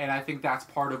 Agreed. And I think that's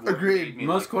part of what Agreed. made me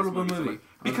Most like quotable this movie. movie.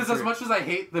 Because I'm as sure. much as I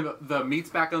hate the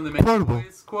meat's back on the menu Quotable.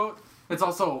 boys quote, it's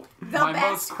also The my best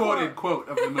most quoted quote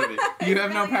of the movie. You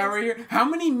have no really power is. here? How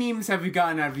many memes have you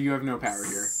gotten out of You Have No Power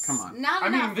Here? Come on. Not I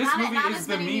mean, enough. this Not- movie not is as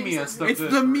the many memes memeiest as of It's the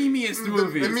the memeiest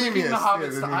movie. the Taking memeiest. the hobbits Yeah,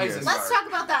 to the memeiest. Isengard. Let's talk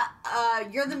about that.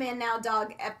 You're the Man Now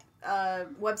Dog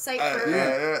website for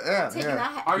Yeah. taking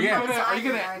that. Are you Yeah.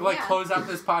 gonna like Yeah. close out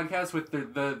this podcast with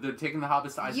the taking the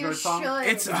hobbits to You Isengard song? should.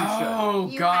 It's You oh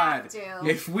You god. have to.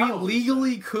 If we Probably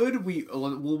legally could,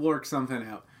 we'll work something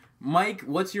out. Mike,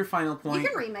 what's your final point? You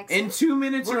can remix In it. 2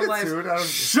 minutes We'll or get less. to it. I don't-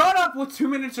 Shut up! With 2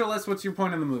 minutes or less, what's your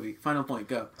point on the movie? Final point.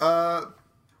 Go.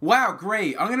 Wow,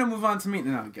 great. I'm gonna move on to me.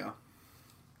 No, go.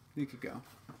 You could go.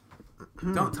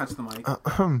 Don't touch the mic.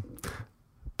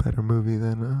 Better movie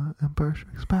than Empire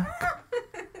Strikes Back.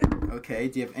 Okay.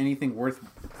 Do you have anything worth?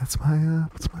 That's my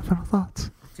final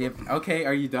thoughts. Do you have? Okay.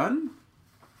 Are you done?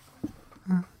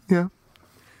 Yeah.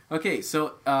 Okay.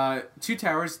 So, Two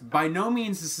Towers. By no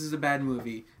means this is a bad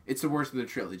movie. It's the worst of the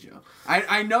trilogy.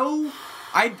 I know.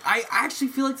 I actually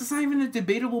feel like that's not even a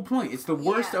debatable point. It's the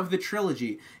worst Yeah. of the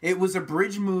trilogy. It was a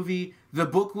bridge movie. The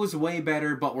book was way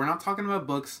better, but we're not talking about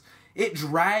books. It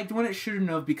dragged when it shouldn't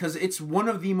have because it's one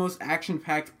of the most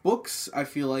action-packed books, I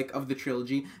feel like, of the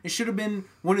trilogy. It should have been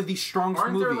one of the strongest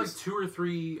Aren't movies. there like 2 or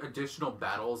 3 additional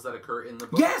battles that occur in the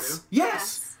book Yes! too?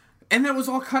 Yes! And that was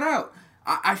all cut out.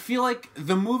 I feel like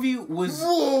the movie was...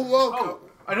 Whoa. Oh,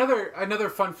 another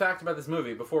fun fact about this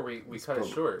movie before we cut it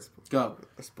short. Go.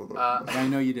 I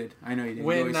know you did. You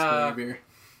When, always spill your beer.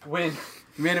 When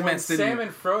You made a when mess, didn't Sam you?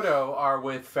 and Frodo are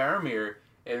with Faramir,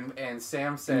 and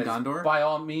Sam says, Gondor? by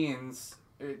all means,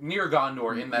 near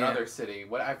Gondor in that Yeah. other city.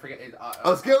 What I forget.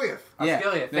 Osgiliath. Yeah,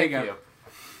 Osgiliath, there thank you go. you.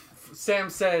 Sam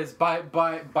says, by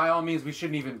all means, we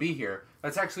shouldn't even be here.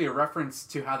 That's actually a reference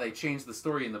to how they changed the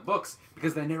story in the books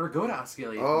because they never go to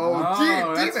Osgiliath. Oh,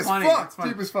 deep that's as funny, fuck. that's funny.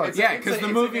 Deep as fuck. Yeah, because the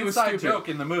movie it's was an inside stupid. joke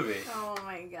in the movie. Oh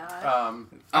my god.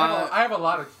 I have a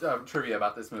lot of trivia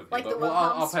about this movie, Like but the I'll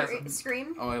Wilhelm pass it.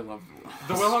 scream. Oh, I love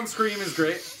The Wilhelm scream is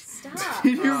great. Stop.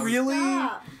 Did you really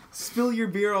Stop. spill your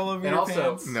beer all over And your also-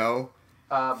 pants? No.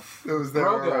 Um, It was there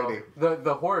already. Drogo,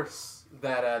 the horse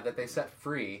that they set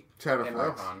free in Shadowfax.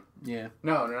 Rohan. Yeah.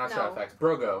 No, not No. Shadowfax.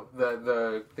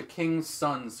 Brogo, the king's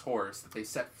son's horse that they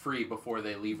set free before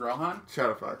they leave Rohan.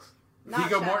 Shadowfax. Not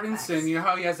Viggo Shadowfax. Mortensen, you know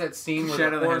how he has that scene where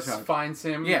Shadow the the horse Hedgehog. finds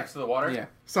him Yeah. next to the water? Yeah.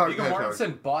 Sorry, Viggo Hedgehog.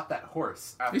 Mortensen bought that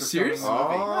horse after you serious?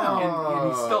 filming the movie. Oh.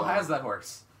 And he still has that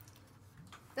horse.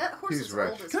 That horse He's is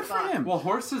rich. old as Good for fuck. him. Well,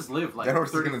 horses live like That horse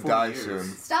is 30, gonna 40 die years.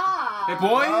 soon. Stop. Hey,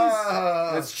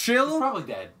 boys, let's He's chill. probably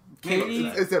dead. Katie-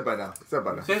 It's dead by now.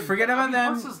 Forget about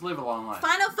them. Horses live a long life.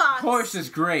 Final thoughts. Horse is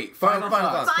great. Final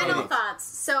thoughts. thoughts. Final Katie. thoughts.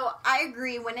 So I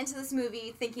agree. Went into this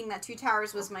movie thinking that Two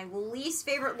Towers was my least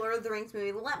favorite Lord of the Rings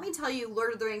movie. Let me tell you,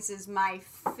 Lord of the Rings is my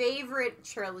favorite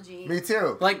trilogy. Me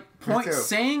too. Like, Me too.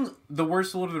 saying the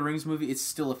worst Lord of the Rings movie, it's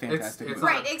still a fantastic It's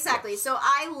movie. Right, exactly. So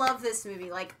I love this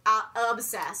movie. Like,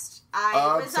 obsessed.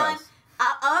 I was on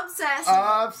obsessed.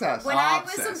 Obsessed. When I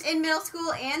was Obsessed. in middle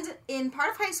school and in part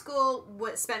of high school,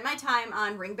 spent my time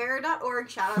on ringbearer.org.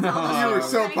 Shout out to all those You were people so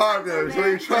spending time popular. on Is what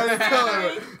you're there. trying to tell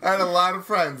me. I had a lot of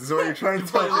friends. Is what you're trying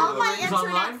to tell me. All my Rings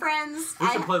internet online? friends. We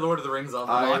should I- play Lord of the Rings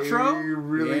online. I Latro?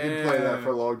 really did play that for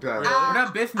a long time. What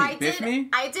up, Biff Me? I Biff did, Me?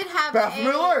 I did have Bath from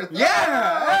Middle Earth.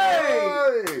 Yeah!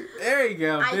 Hey! There you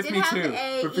go. I Biff did Me have too.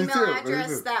 a Biff me email too, Biff me address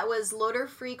too. that was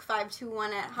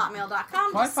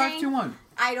loaderfreak521@hotmail.com. Why Just saying, 521?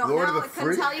 I don't Lord of know. the I couldn't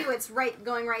Freak? tell you. It's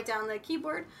going right down the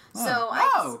keyboard. Oh. So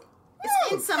Oh.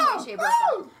 it's in some way, shape, or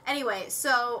form. Anyway,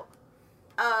 so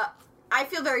I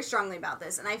feel very strongly about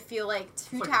this, and I feel like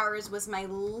Two Towers was my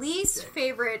least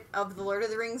favorite of the Lord of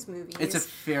the Rings movies. It's a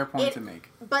fair point to make.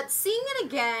 But seeing it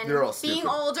again, being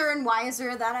older and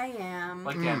wiser that I am,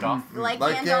 like Gandalf, like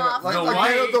Gandalf,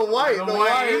 the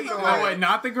white,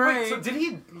 not the gray. Wait, so did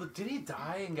he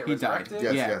die and get resurrected?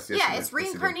 Died. Yes. Yeah, it's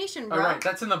reincarnation, bro. All right,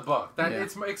 that's in the book.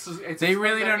 It's they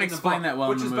really don't explain that well,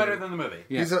 which is better than the movie.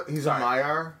 Yeah. He's a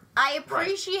Maiar. I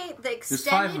appreciate the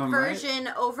extended version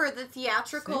over the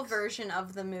theatrical version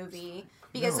of the movie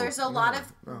because there's a lot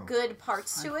of good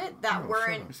parts to it that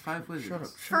weren't. There's 5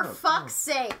 wizards. For fuck's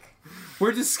sake.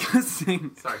 We're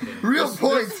discussing real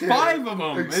points. There's 5 of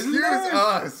them. Excuse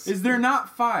us. Is there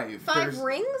not 5? 5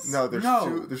 rings? No,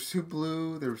 two. There's 2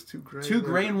 blue. There was 2 gray. 2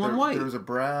 gray and 1 white. There was a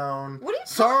brown. What are you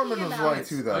talking Saruman about? was white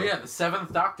too, though. Oh yeah, the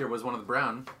 7th Doctor was one of the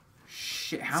brown.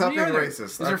 Shit, how Something many are there? racist.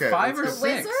 Is there Okay, 5 or The 6?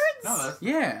 wizards? No,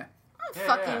 Yeah. I don't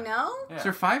fucking know. Yeah. Is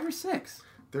there 5 or 6?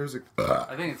 There's a.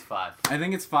 I think it's 5. I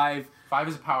think it's 5. 5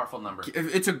 is a powerful number.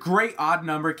 It's a great odd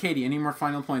number. Katie, any more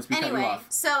final points? We cut you Anyway, off.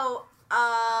 so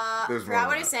There's forgot one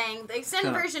what I of was saying. The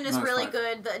extended version is No, it's really fine.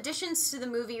 good. The additions to the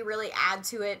movie really add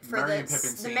to it for Merry and the Pippin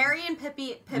scene. Merry and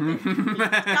Pippin.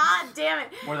 God damn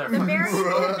it! Where they're The fucking Merry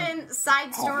and Pippin side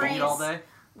eat stories. all day.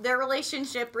 Their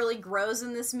relationship really grows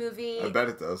in this movie. I bet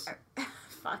it does.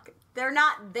 Fuck. They're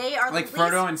not. They are Like the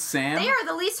Frodo least, and Sam? They are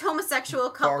the least homosexual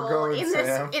couple Fargo and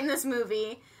Sam. in this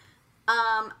movie.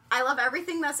 I love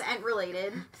everything that's Ent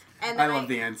related. And I then love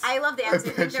the Ents. I love the Ents. I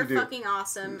bet think they're you do. fucking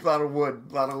awesome. A lot of wood.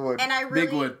 And I really,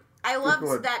 Big wood. I loved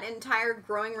wood. that entire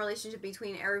growing relationship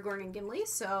between Aragorn and Gimli.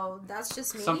 So that's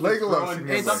just me. Legolas growing- and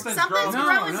Gimli. Something's No,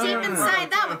 growing no, deep no, no, inside no.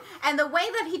 that one. And the way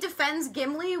that he defends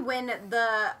Gimli when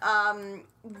the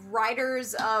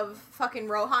riders of fucking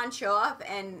Rohan show up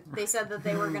and they said that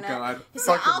they were gonna. God. He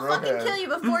said, Fucking "I'll fucking Rohan. kill you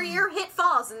before your hit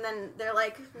falls," and then they're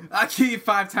like, I'll kill you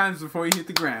 5 times before you hit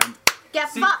the ground. "Get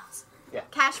fucked." Yeah.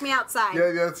 Cash me outside.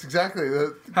 Yeah, that's exactly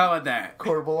the How about that?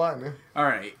 quotable line. Yeah. All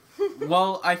right.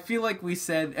 Well, I feel like we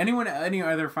said. Any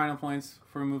other final points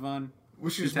before we move on? We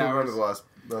should Two just move on to Towers.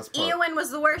 the last part. Eowyn was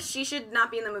the worst. She should not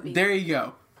be in the movie. There you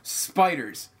go.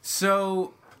 Spiders.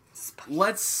 So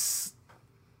let's.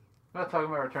 I'm not talking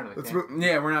about Return of the Let's King.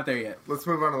 Yeah, we're not there yet. Let's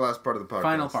move on to the last part of the podcast.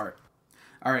 Final part.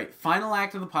 All right. Final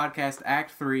act of the podcast.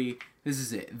 Act 3. This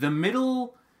is it. The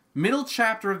middle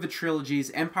chapter of the trilogy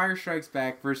is Empire Strikes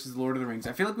Back versus Lord of the Rings.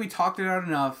 I feel like we talked it out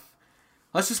enough.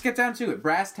 Let's just get down to it.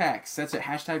 Brass tacks. That's it.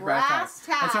 Hashtag brass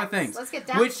tacks. That's my thing. Let's get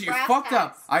down Which to you brass fucked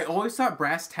tacks. up. I always thought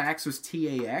brass tacks was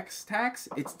TAX tax.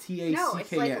 It's TACKS. No,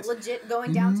 it's like legit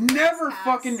going down to Never brass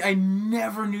fucking. tacks. I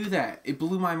never knew that. It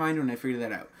blew my mind when I figured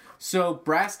that out. So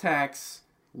brass tacks,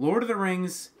 Lord of the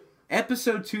Rings,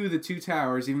 Episode 2 of the Two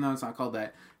Towers, even though it's not called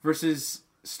that, versus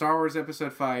Star Wars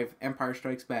Episode 5, Empire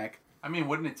Strikes Back. I mean,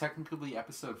 wouldn't it technically be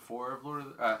Episode 4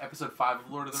 of Episode 5 of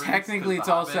Lord of the Rings? Technically, 'Cause it's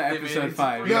The also Hobbit, they made Episode it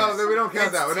 5. into No, we don't count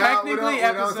It's that. We technically don't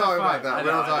Episode talk about 5. that.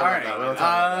 We don't talk All about right. that. We don't talk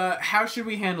about that. How should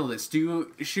we handle this?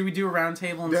 Should we do a round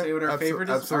table and Yeah, say what our favorite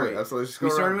is? absolutely, All right. absolutely. Just go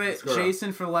We started around. with Let's go around.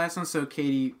 Jason for the last one. So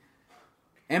Katie,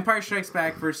 Empire Strikes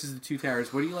Back versus the Two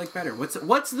Towers. What do you like better? What's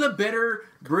the better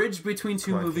bridge between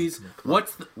two movies?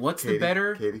 What's the Katie,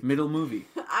 better Katie. middle movie?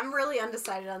 I'm really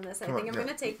undecided on this. I think on, I'm yeah. going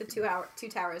to take the Two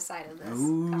Towers side of this.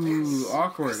 Ooh,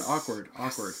 awkward.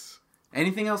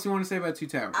 Anything else you want to say about Two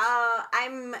Towers?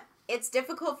 It's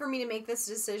difficult for me to make this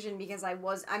decision because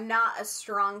I'm not a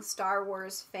strong Star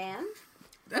Wars fan.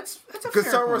 That's a fair Because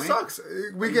Star Wars point. sucks.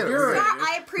 We get it. You're We get right. it. I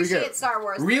We get appreciate it. Star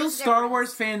Wars. Real There's a Star difference.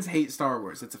 Wars fans hate Star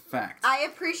Wars. That's a fact. I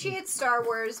appreciate Star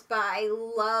Wars, but I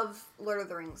love Lord of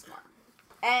the Rings more.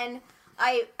 And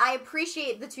I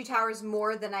appreciate the Two Towers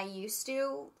more than I used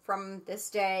to from this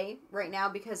day right now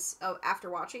because after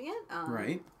watching it,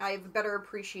 Right. I have a better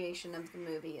appreciation of the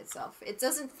movie itself. It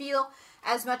doesn't feel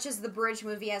as much as the Bridge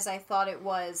movie as I thought it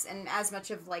was, and as much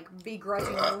of like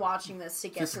begrudgingly watching this to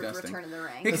get to Disgusting. Return of the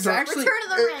Ring. It's actually- Return of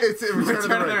the Ring. It's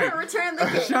Return of the Ring. Return of the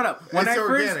King. Shut up. When It's I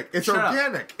organic. First, It's shut up.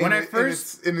 organic. When I in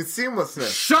first its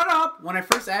seamlessness. Shut up! When I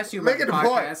first asked you about Make the it a point.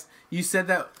 podcast, you said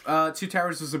that Two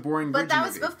Towers was a boring But bridge that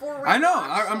was movie. before we I know.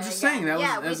 watched I'm it just again. saying that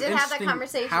Yeah, was we that's did have that interesting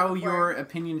conversation how before. your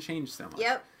opinion changed so much.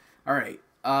 Yep. All right.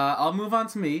 I'll move on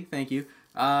to me. Thank you.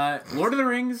 Lord of the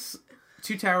Rings,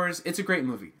 Two Towers. It's a great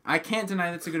movie. I can't deny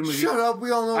that's a good movie. Shut up.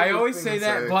 We all know. I what always we're say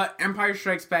gonna that, but Empire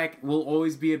Strikes Back will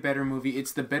always be a better movie.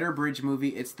 It's the better bridge movie.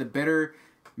 It's the better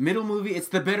middle movie. It's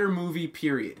the better movie,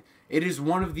 period. It is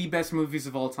one of the best movies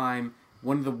of all time.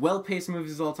 One of the well-paced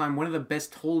movies of all time. One of the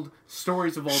best told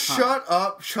stories of all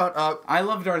time. Shut up. I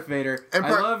love Darth Vader. I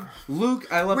love Luke.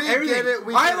 I love everything.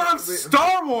 I love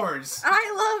Star Wars.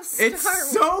 I love Star Wars.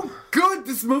 It's so good.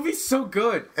 This movie's so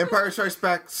good. Empire Strikes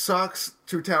Back sucks.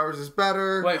 Two Towers is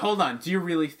better. Wait, hold on. Do you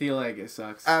really feel like it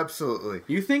sucks? Absolutely.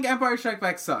 You think Empire Strikes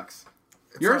Back sucks?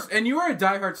 And you are a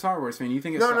diehard Star Wars fan. You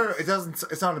think it sucks? No. It doesn't.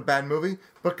 It's not a bad movie.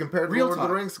 But compared to Real Lord talk. of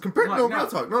the Rings, Real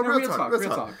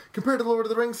talk. compared to Lord of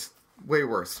the Rings, way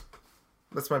worse.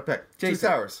 That's my pick. Jason. Two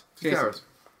Towers. Two Towers.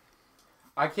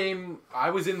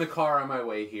 I was in the car on my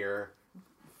way here,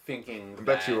 thinking. I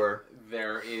bet you were.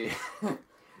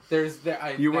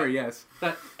 You were, yes.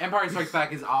 That Empire Strikes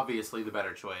Back is obviously the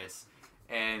better choice,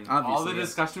 and all the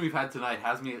discussion we've had tonight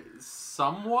has me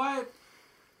somewhat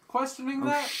questioning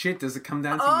that. Oh shit! Does it come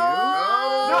down to you?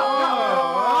 No.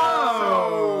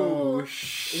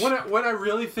 When I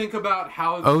really think about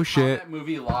how that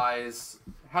movie lies,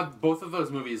 how both of those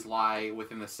movies lie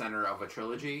within the center of a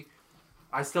trilogy,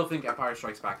 I still think Empire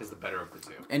Strikes Back is the better of the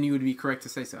two. And you would be correct to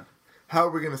say so. How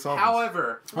are we going to solve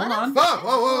However, this? Hold on.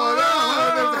 Whoa,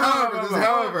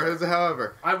 there's a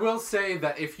however. I will say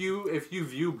that if you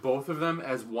view both of them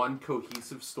as one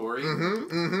cohesive story,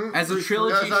 as a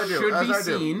trilogy should be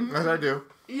seen, as I do,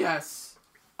 yes.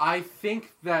 I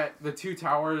think that the Two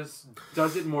Towers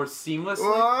does it more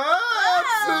seamlessly.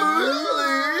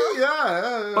 Absolutely,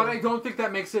 yeah. But I don't think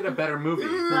that makes it a better movie.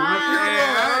 You're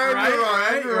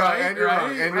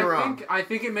wrong. I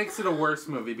think it makes it a worse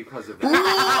movie because of that. What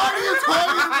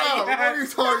are you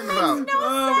talking about?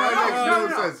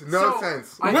 That makes no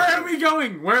sense. Where are we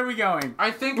going? Where are we right now? I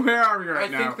think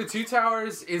the Two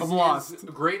Towers is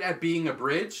great at being a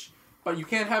bridge. But you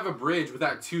can't have a bridge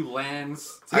without two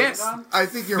lands. Yes, I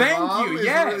think your mom is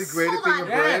really great at being a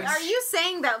bridge. Are you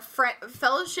saying that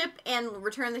Fellowship and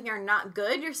Return of the King are not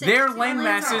good? You're saying they're land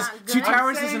masses. Two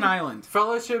Towers is an island.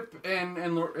 Fellowship and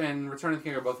Return of the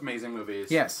King are both amazing movies.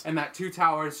 Yes, and that Two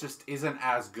Towers just isn't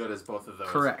as good as both of those.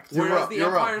 Correct. Whereas the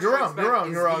Empire Strikes Back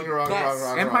is the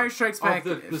best. Empire Strikes Back,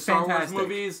 the Star Wars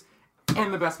movies.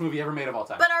 And the best movie ever made of all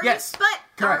time. But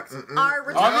correct. Other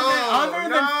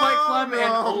than Fight Club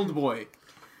and Old Boy.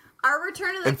 Our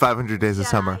Return of the and 500 Days of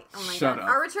Summer. Oh my God.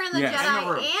 Our Return of the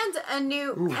Jedi and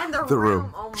The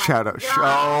Room. Oh my Shout out.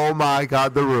 Oh my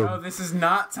God, The Room. Oh, this is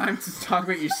not time to talk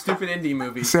about your stupid indie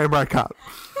movies. Samurai Cop.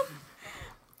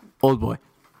 Old Boy.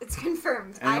 It's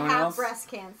confirmed. Anyone I have else? breast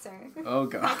cancer. Oh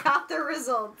God. I got the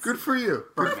results. Good for you.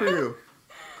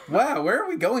 Wow, where are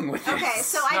we going with this? Okay,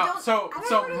 so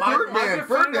Birdman.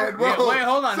 Wait,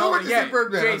 hold on.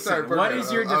 Birdman. Jason, what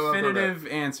is your definitive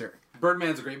answer?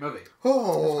 Birdman's a great movie.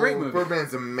 Oh, it's a great movie.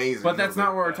 Birdman's amazing. But that's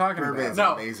not what we're talking about. Birdman's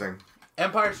amazing.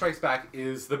 Empire Strikes Back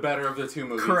is the better of the two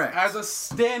movies. Correct. As a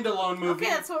standalone movie.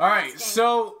 Okay, that's what we're asking.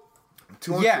 So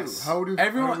 2 on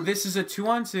 2. This is a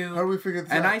 2-on-2. How do we figure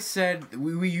this out? And I said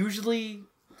we usually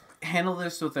handle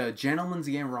this with a gentleman's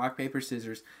game, rock, paper,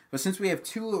 scissors. But since we have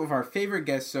two of our favorite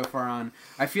guests so far on,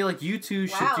 I feel like you two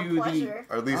should do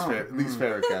our least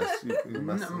favorite guest.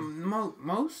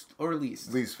 Most or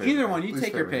least? Least favorite. Either one. You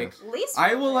take your pick.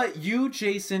 I will let you,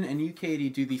 Jason, and you, Katie,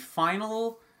 do the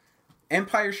final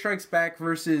Empire Strikes Back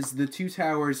versus the Two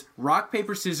Towers. Rock,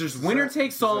 paper, scissors. Winner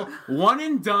takes all. One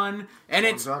and done. And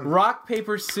it's rock,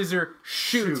 paper, scissors,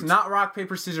 shoot. Not rock,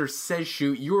 paper, scissors says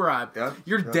shoot. You're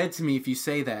dead to me if you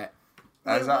say that.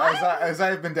 As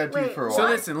I've been dead to you for a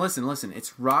while. So listen.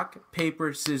 It's rock,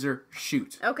 paper, scissors,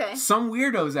 shoot. Okay. Some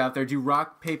weirdos out there do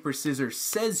rock, paper, scissors,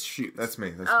 says shoot. That's me.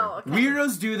 Okay.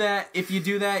 Weirdos do that. If you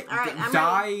do that,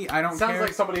 die. I don't care. Sounds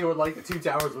like somebody who would like the Two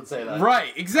Towers would say that.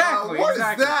 Right, exactly. What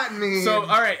does that mean? So,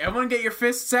 all right, everyone get your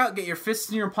fists out. Get your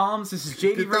fists in your palms. This is JD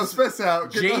versus... Get those fists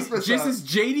out. This is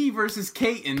JD versus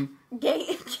Kaiten.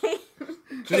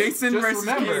 Jason versus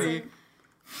Katie.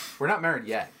 We're not married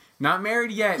yet. Not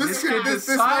married yet. This could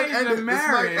decide the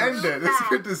marriage. This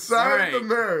could decide the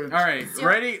marriage. All right,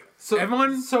 ready? So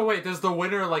everyone. So wait, does the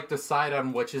winner decide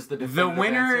on which is the definitive The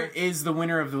winner answer? is the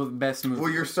winner of the best movie.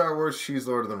 Well, you're Star Wars. She's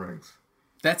Lord of the Rings.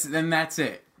 That's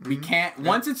it. We can't.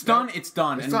 Once it's done, it's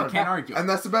done, and we can't argue. And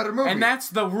that's the better movie. And that's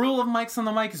the rule of Mike's on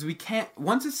the Mic is we can't.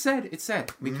 Once it's said, it's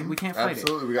said. We can't fight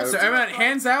Absolutely. it. So everyone,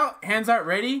 hands out.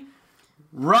 Ready?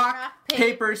 Rock,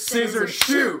 paper, scissors,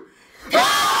 shoot.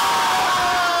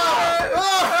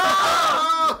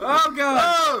 Oh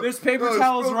God! There's paper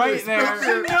towels right there.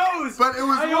 Who knows? But it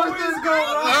was worth it.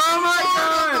 Oh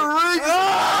my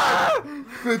God!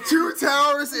 The Two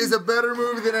Towers is a better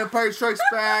movie than Empire Strikes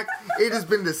Back. It has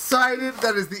been decided.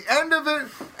 That is the end of it.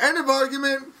 End of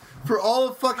argument. for all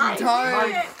of fucking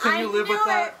time. Can you live with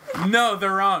that? No,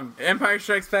 they're wrong. Empire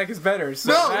Strikes Back is better.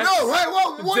 So No, wait,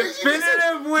 whoa, what did you say?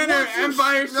 definitive winner,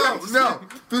 Empire Strikes Back. No,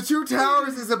 The Two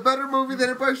Towers is a better movie than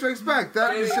Empire Strikes Back.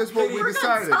 That is just what we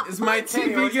decided. Is my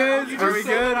TV good? Are we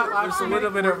good? There's a little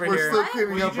bit over We're here. still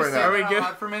cleaning up right now. Are we good?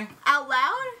 For me? Out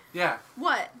loud? Yeah.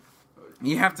 What?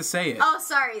 You have to say it. Oh,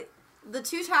 sorry. The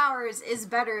Two Towers is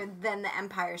better than the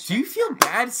Empire Strikes Do you feel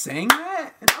bad saying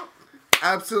that?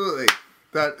 Absolutely.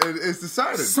 That is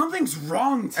decided. Something's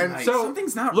wrong tonight. And So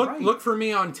something's not look, right. Look for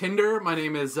me on Tinder. My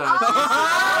name is. Oh!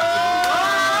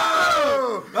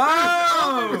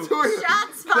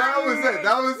 Shots fired.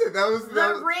 That was it.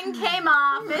 The ring came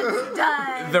off. It's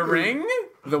done. The ring?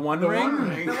 The one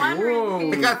ring? The one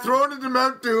ring. It got thrown into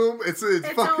Mount Doom. It's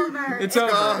fucking. over. It's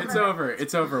over. It's over.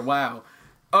 It's over. Wow.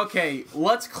 Okay,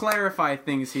 let's clarify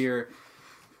things here.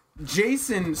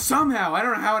 Jason somehow, I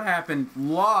don't know how it happened,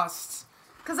 lost.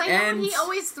 Because I know he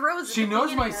always throws. At She the knows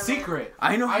my beginning of it. secret.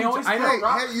 I know. I always I throw know.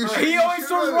 rocks. Hey, you first. should- He always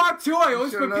throws rock too. I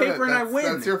always You put should know paper and I that. win.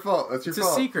 That's your fault. That's your It's a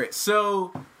fault. secret.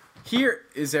 So here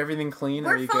is everything clean.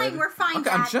 Are We're you fine. good? We're fine. Okay,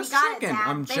 Dad. I'm just We got it, checking. Dad.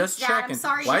 I'm Thanks, just Dad. checking. I'm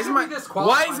sorry. Why You is should my be Why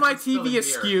is my disqualified for spilling TV beer.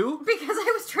 askew? Because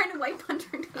I was trying to wipe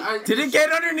underneath. Did it get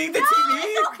underneath the No, TV?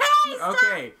 it's okay. Stop.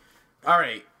 Okay. All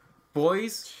right,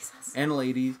 boys and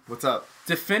ladies. What's up?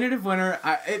 Definitive winner.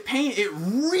 It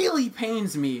really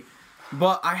pains me,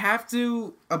 but I have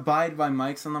to abide by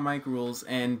Mike's on the Mic rules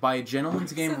and by a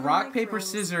gentleman's game, on the rock mic paper rules.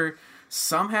 scissors.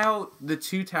 Somehow, The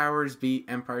Two Towers beat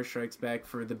Empire Strikes Back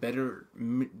for the better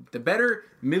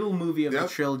middle movie of the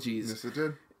trilogies. Yes, it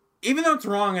did. Even though it's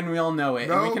wrong and we all know it,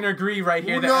 and we can agree right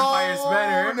here that Empire's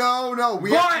better. No. We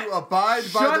But have to abide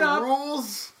by shut the up.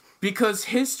 rules. Because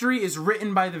history is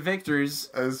written by the victors,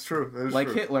 That is true. That is like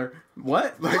true. Hitler.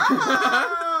 What?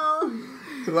 Oh.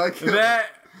 Like Hitler. That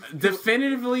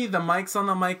definitively the Mike's on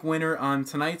the Mic winner on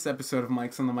tonight's episode of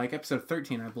Mike's on the Mic, episode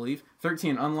 13, I believe.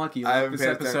 13, unlucky. I Like haven't this paid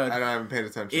episode attention. I haven't paid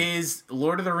attention. is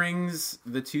Lord of the Rings,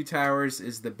 The Two Towers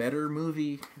is the better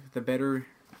movie, the better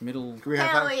middle. Can we high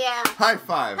Hell five? yeah. High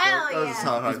five. Hell That was yeah. a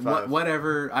solid high five.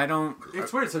 Whatever. I don't.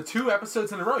 It's weird. So 2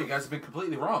 episodes in a row, you guys have been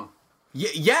completely wrong.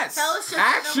 Yes. Fellowship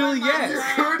Actually, of the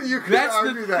One yes. You could That's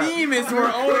argue the that. theme. Is You we're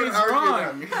could always argue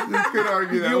wrong. that. You could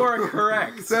argue that. You are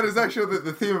correct. That is actually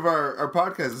the theme of our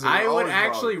podcast. Is I we're would always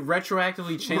actually wrong.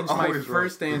 retroactively change We're my always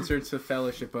first answer to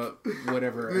Fellowship, but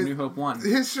whatever. A New Hope won.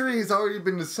 History has already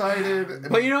been decided.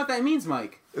 But you know what that means,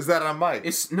 Mike? Is that on Mike?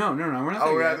 It's no. We're not there.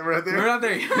 Oh, we're yet. not there? We're not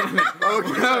there. Yet.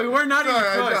 Okay. No, we're not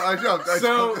Sorry, even I close. jumped.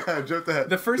 So, I jumped ahead.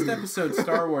 The first episode,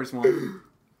 Star Wars, won.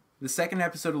 The second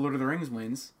episode of Lord of the Rings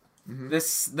wins. Mm-hmm.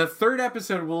 The third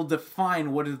episode will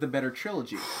define what is the better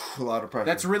trilogy. A lot of pressure.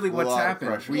 That's really A what's lot of happened.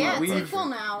 pressure. Yeah, A lot of it's pressure. equal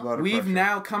now. A lot of We've pressure.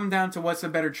 now come down to what's the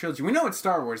better trilogy. We know it's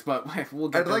Star Wars, but we'll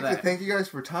get I'd to like that. to thank you guys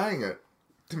for tying it,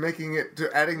 to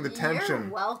adding the tension.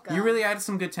 You're welcome. You really added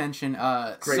some good tension.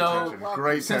 Great so, tension.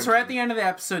 Great since tension. we're at the end of the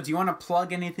episode, do you want to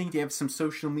plug anything? Do you have some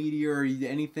social media or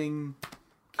anything?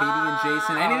 Katie and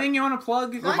Jason, anything you want to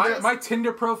plug? My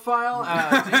Tinder profile,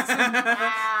 Jason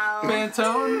Ow.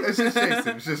 Pantone. It's just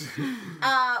Jason. It's just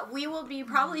We will be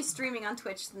probably streaming on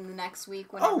Twitch in the next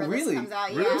week whenever Oh, really? this comes out.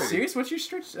 Really? Yeah. Serious? What's your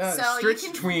stretch? So you stretch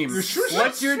can- tweam. Switch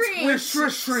What's your stream. Twitch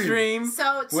Switch stream. stream?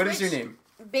 So What is your Switch- name?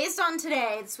 Based on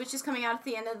today, the Switch is coming out at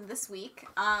the end of this week,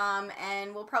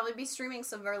 and we'll probably be streaming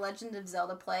some of our Legend of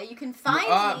Zelda play. You can find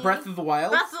me Breath of the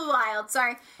Wild. Breath of the Wild.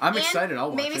 Sorry, I'm And excited, I'll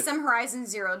watch maybe it. some Horizon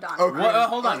Zero Dawn. Okay. Well,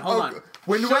 hold on.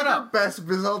 Wind Shut Waker, up. best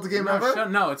Zelda game ever.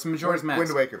 No, it's Majora's Mask.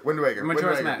 Wind Waker.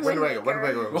 Majora's Mask. Wind Waker. Wind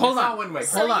Waker. Well, hold It's on. not Wind Waker.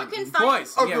 So Hold you on. can find-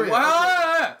 Boys. Agree.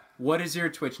 What is your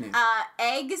Twitch name?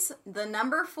 Eggs, the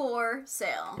number 4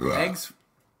 sale. Eggs.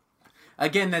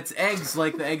 Again, that's eggs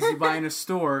like the eggs you buy in a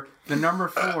store. The number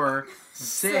 4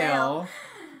 sale.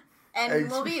 And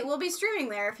Eggs. we'll be streaming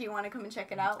there if you want to come and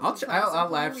check it out. I'll We'll play some I'll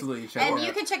cool absolutely movies. check And it you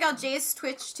out. can check out Jay's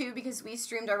Twitch too because we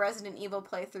streamed our Resident Evil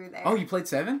playthrough there. Oh, you played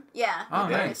 7? Yeah. Oh,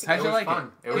 we nice. did. How'd It you was like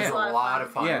fun. it? It was Yeah. a lot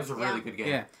of fun. Yeah. It was a really Yeah. good game.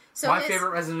 Yeah. So My it's-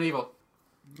 favorite Resident Evil.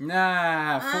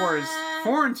 Nah, 4 is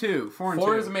 4 and 2. 4 and 2.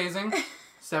 4 is amazing.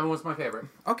 7 was my favorite.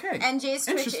 Okay. And Jay's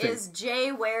Twitch Interesting. is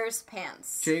Jay Wears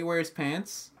Pants. Jay wears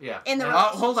pants. Yeah. In the And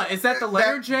Hold on. Is that the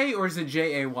letter That- J or is it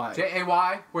J-A-Y?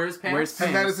 J-A-Y, where's pants? Where's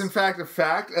And that is in fact a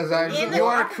fact, as I In the- You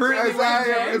are currently as I wearing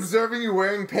am pants? observing you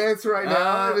wearing pants right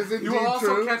now. It is indeed You will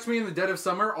also true. catch me in the dead of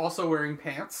summer also wearing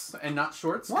pants and not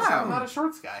shorts. 'cause Wow. I'm not a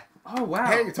shorts guy. Oh, wow.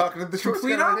 Hey, you're talking to the short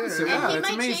Complete guy right opposite. here. And Wow, he that's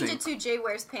might amazing. change it to Jay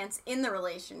Wears Pants in the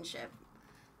relationship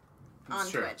on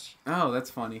Sure. Twitch. Oh, that's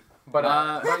funny. But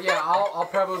yeah, I'll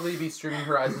probably be streaming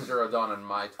Horizon Zero Dawn on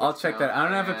my Twitch I'll check that. I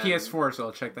don't have a and- PS4, so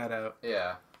I'll check that out.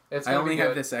 Yeah. It's I gonna only be have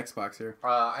good. this Xbox here.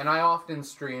 And I often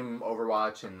stream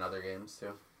Overwatch and other games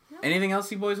too. Anything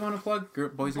else you boys want to plug?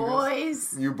 Boys and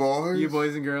girls? You boys? You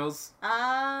boys and girls?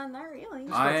 Not really.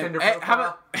 How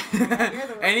about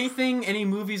any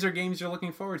movies or games you're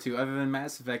looking forward to other than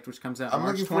Mass Effect, which comes out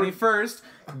March 21st?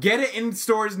 Get it in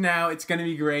stores now. It's going to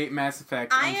be great. Mass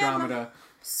Effect Andromeda.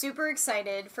 Super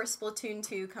excited for Splatoon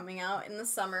 2 coming out in the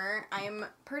summer. I am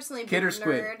personally a kid or nerd.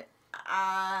 squid?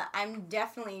 I'm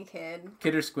definitely a kid.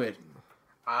 Kid or squid?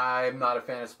 I'm not a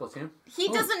fan of Splatoon. He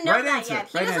doesn't know that yet.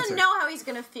 He doesn't know how he's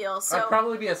gonna feel. So I'd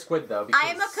probably be a squid though. I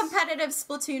am a competitive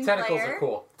Splatoon tentacles player. Are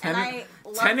cool. I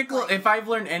love tentacle. playing. If I've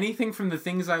learned anything from the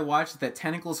things I watch, that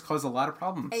tentacles cause a lot of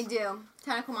problems. I do.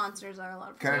 Tentacle monsters are a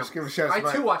lot of Can I problems. just give a shout out?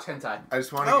 I too watch hentai. I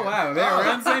just want to. Oh wow, we're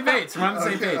on the same page. We're on the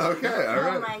same page. Okay, all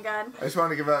right. Oh my god. I just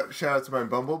want to give a shout out to my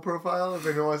Bumble profile. If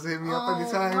anyone wants to hit me up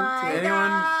anytime.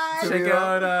 Anyone check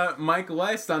out Mike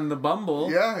West on the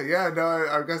Bumble? Yeah. No,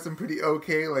 I've got some pretty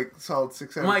okay, like solid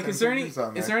 6 out of 10 Mike, is there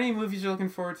any movies you're looking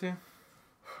forward to?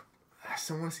 I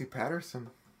still want to see Patterson.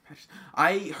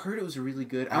 I heard it was really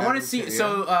good. I want to see.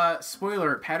 So,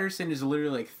 spoiler: Patterson is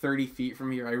literally like 30 feet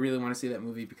from here. I really want to see that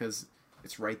movie because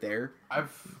it's right there.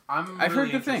 I've really heard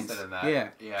good things. In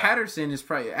that. Yeah. Patterson is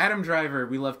probably Adam Driver.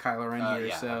 We love Kylo Ren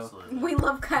here, so absolutely. We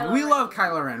love Kylo Ren. We love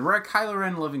Kylo Ren. We're a Kylo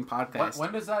Ren loving podcast.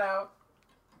 When does that out?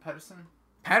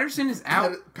 Patterson is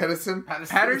out. Patterson.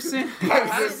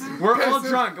 We're all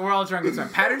drunk. It's fine.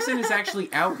 Patterson is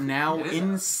actually out now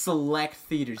in select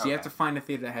theaters. Okay. You have to find a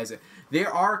theater that has it. They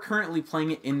are currently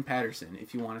playing it in Patterson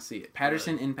if you want to see it.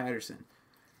 Patterson in Patterson.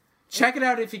 Check it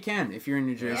out if you can, if you're in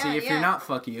New Jersey. If you're not,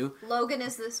 fuck you. Logan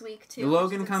is this week, too.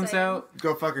 Logan comes out.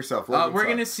 Go fuck yourself. We're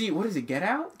going to see, what is it, Get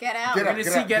Out? Get Out. We're going to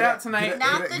see Get Out tonight.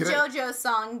 Not the JoJo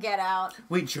song, Get Out.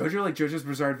 Wait, JoJo, like JoJo's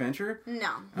Bizarre Adventure?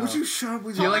 No. Would you shut up? Do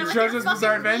you like JoJo's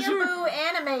Bizarre Adventure?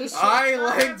 Anime shit. I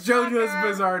like JoJo's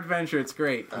Bizarre Adventure. It's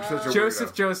great.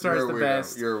 Joseph Joestar is the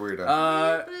best. You're a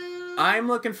weirdo. I'm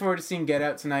looking forward to seeing Get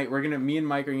Out tonight. Me and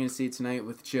Mike are going to see it tonight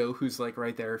with Joe, who's like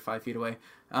right there, 5 feet away.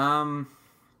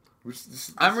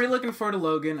 I'm really looking forward to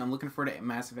Logan. I'm looking forward to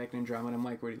Mass Effect Andromeda. I'm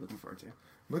like, what are you looking forward to? I'm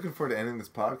looking forward to ending this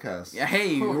podcast. Yeah,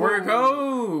 hey, where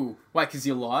go? Why? Because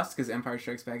you lost? Because Empire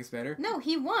Strikes Back is better? No,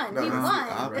 he won. No, he won.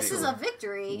 right. This is a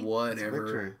victory. Whatever.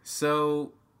 Victory.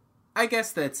 So, I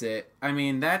guess that's it. I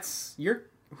mean,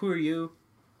 who are you?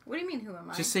 What do you mean, who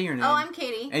am I? Just say your name. Oh, I'm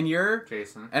Katie. And you're?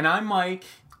 Jason. And I'm Mike.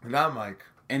 And I'm Mike.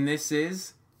 And this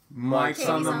is Mike's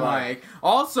Katie's on the on mic.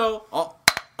 Also,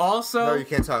 no, you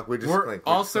can't talk. We're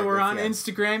on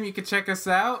Instagram. You can check us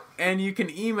out. And you can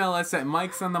email us at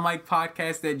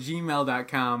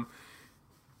mikesonthemikepodcast@gmail.com.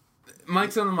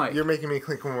 Mike's on the mic. You're making me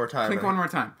click one more time. Click one more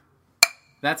time.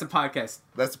 That's a podcast.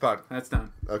 That's a podcast. That's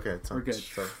done. Okay. We're good.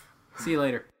 See you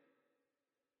later.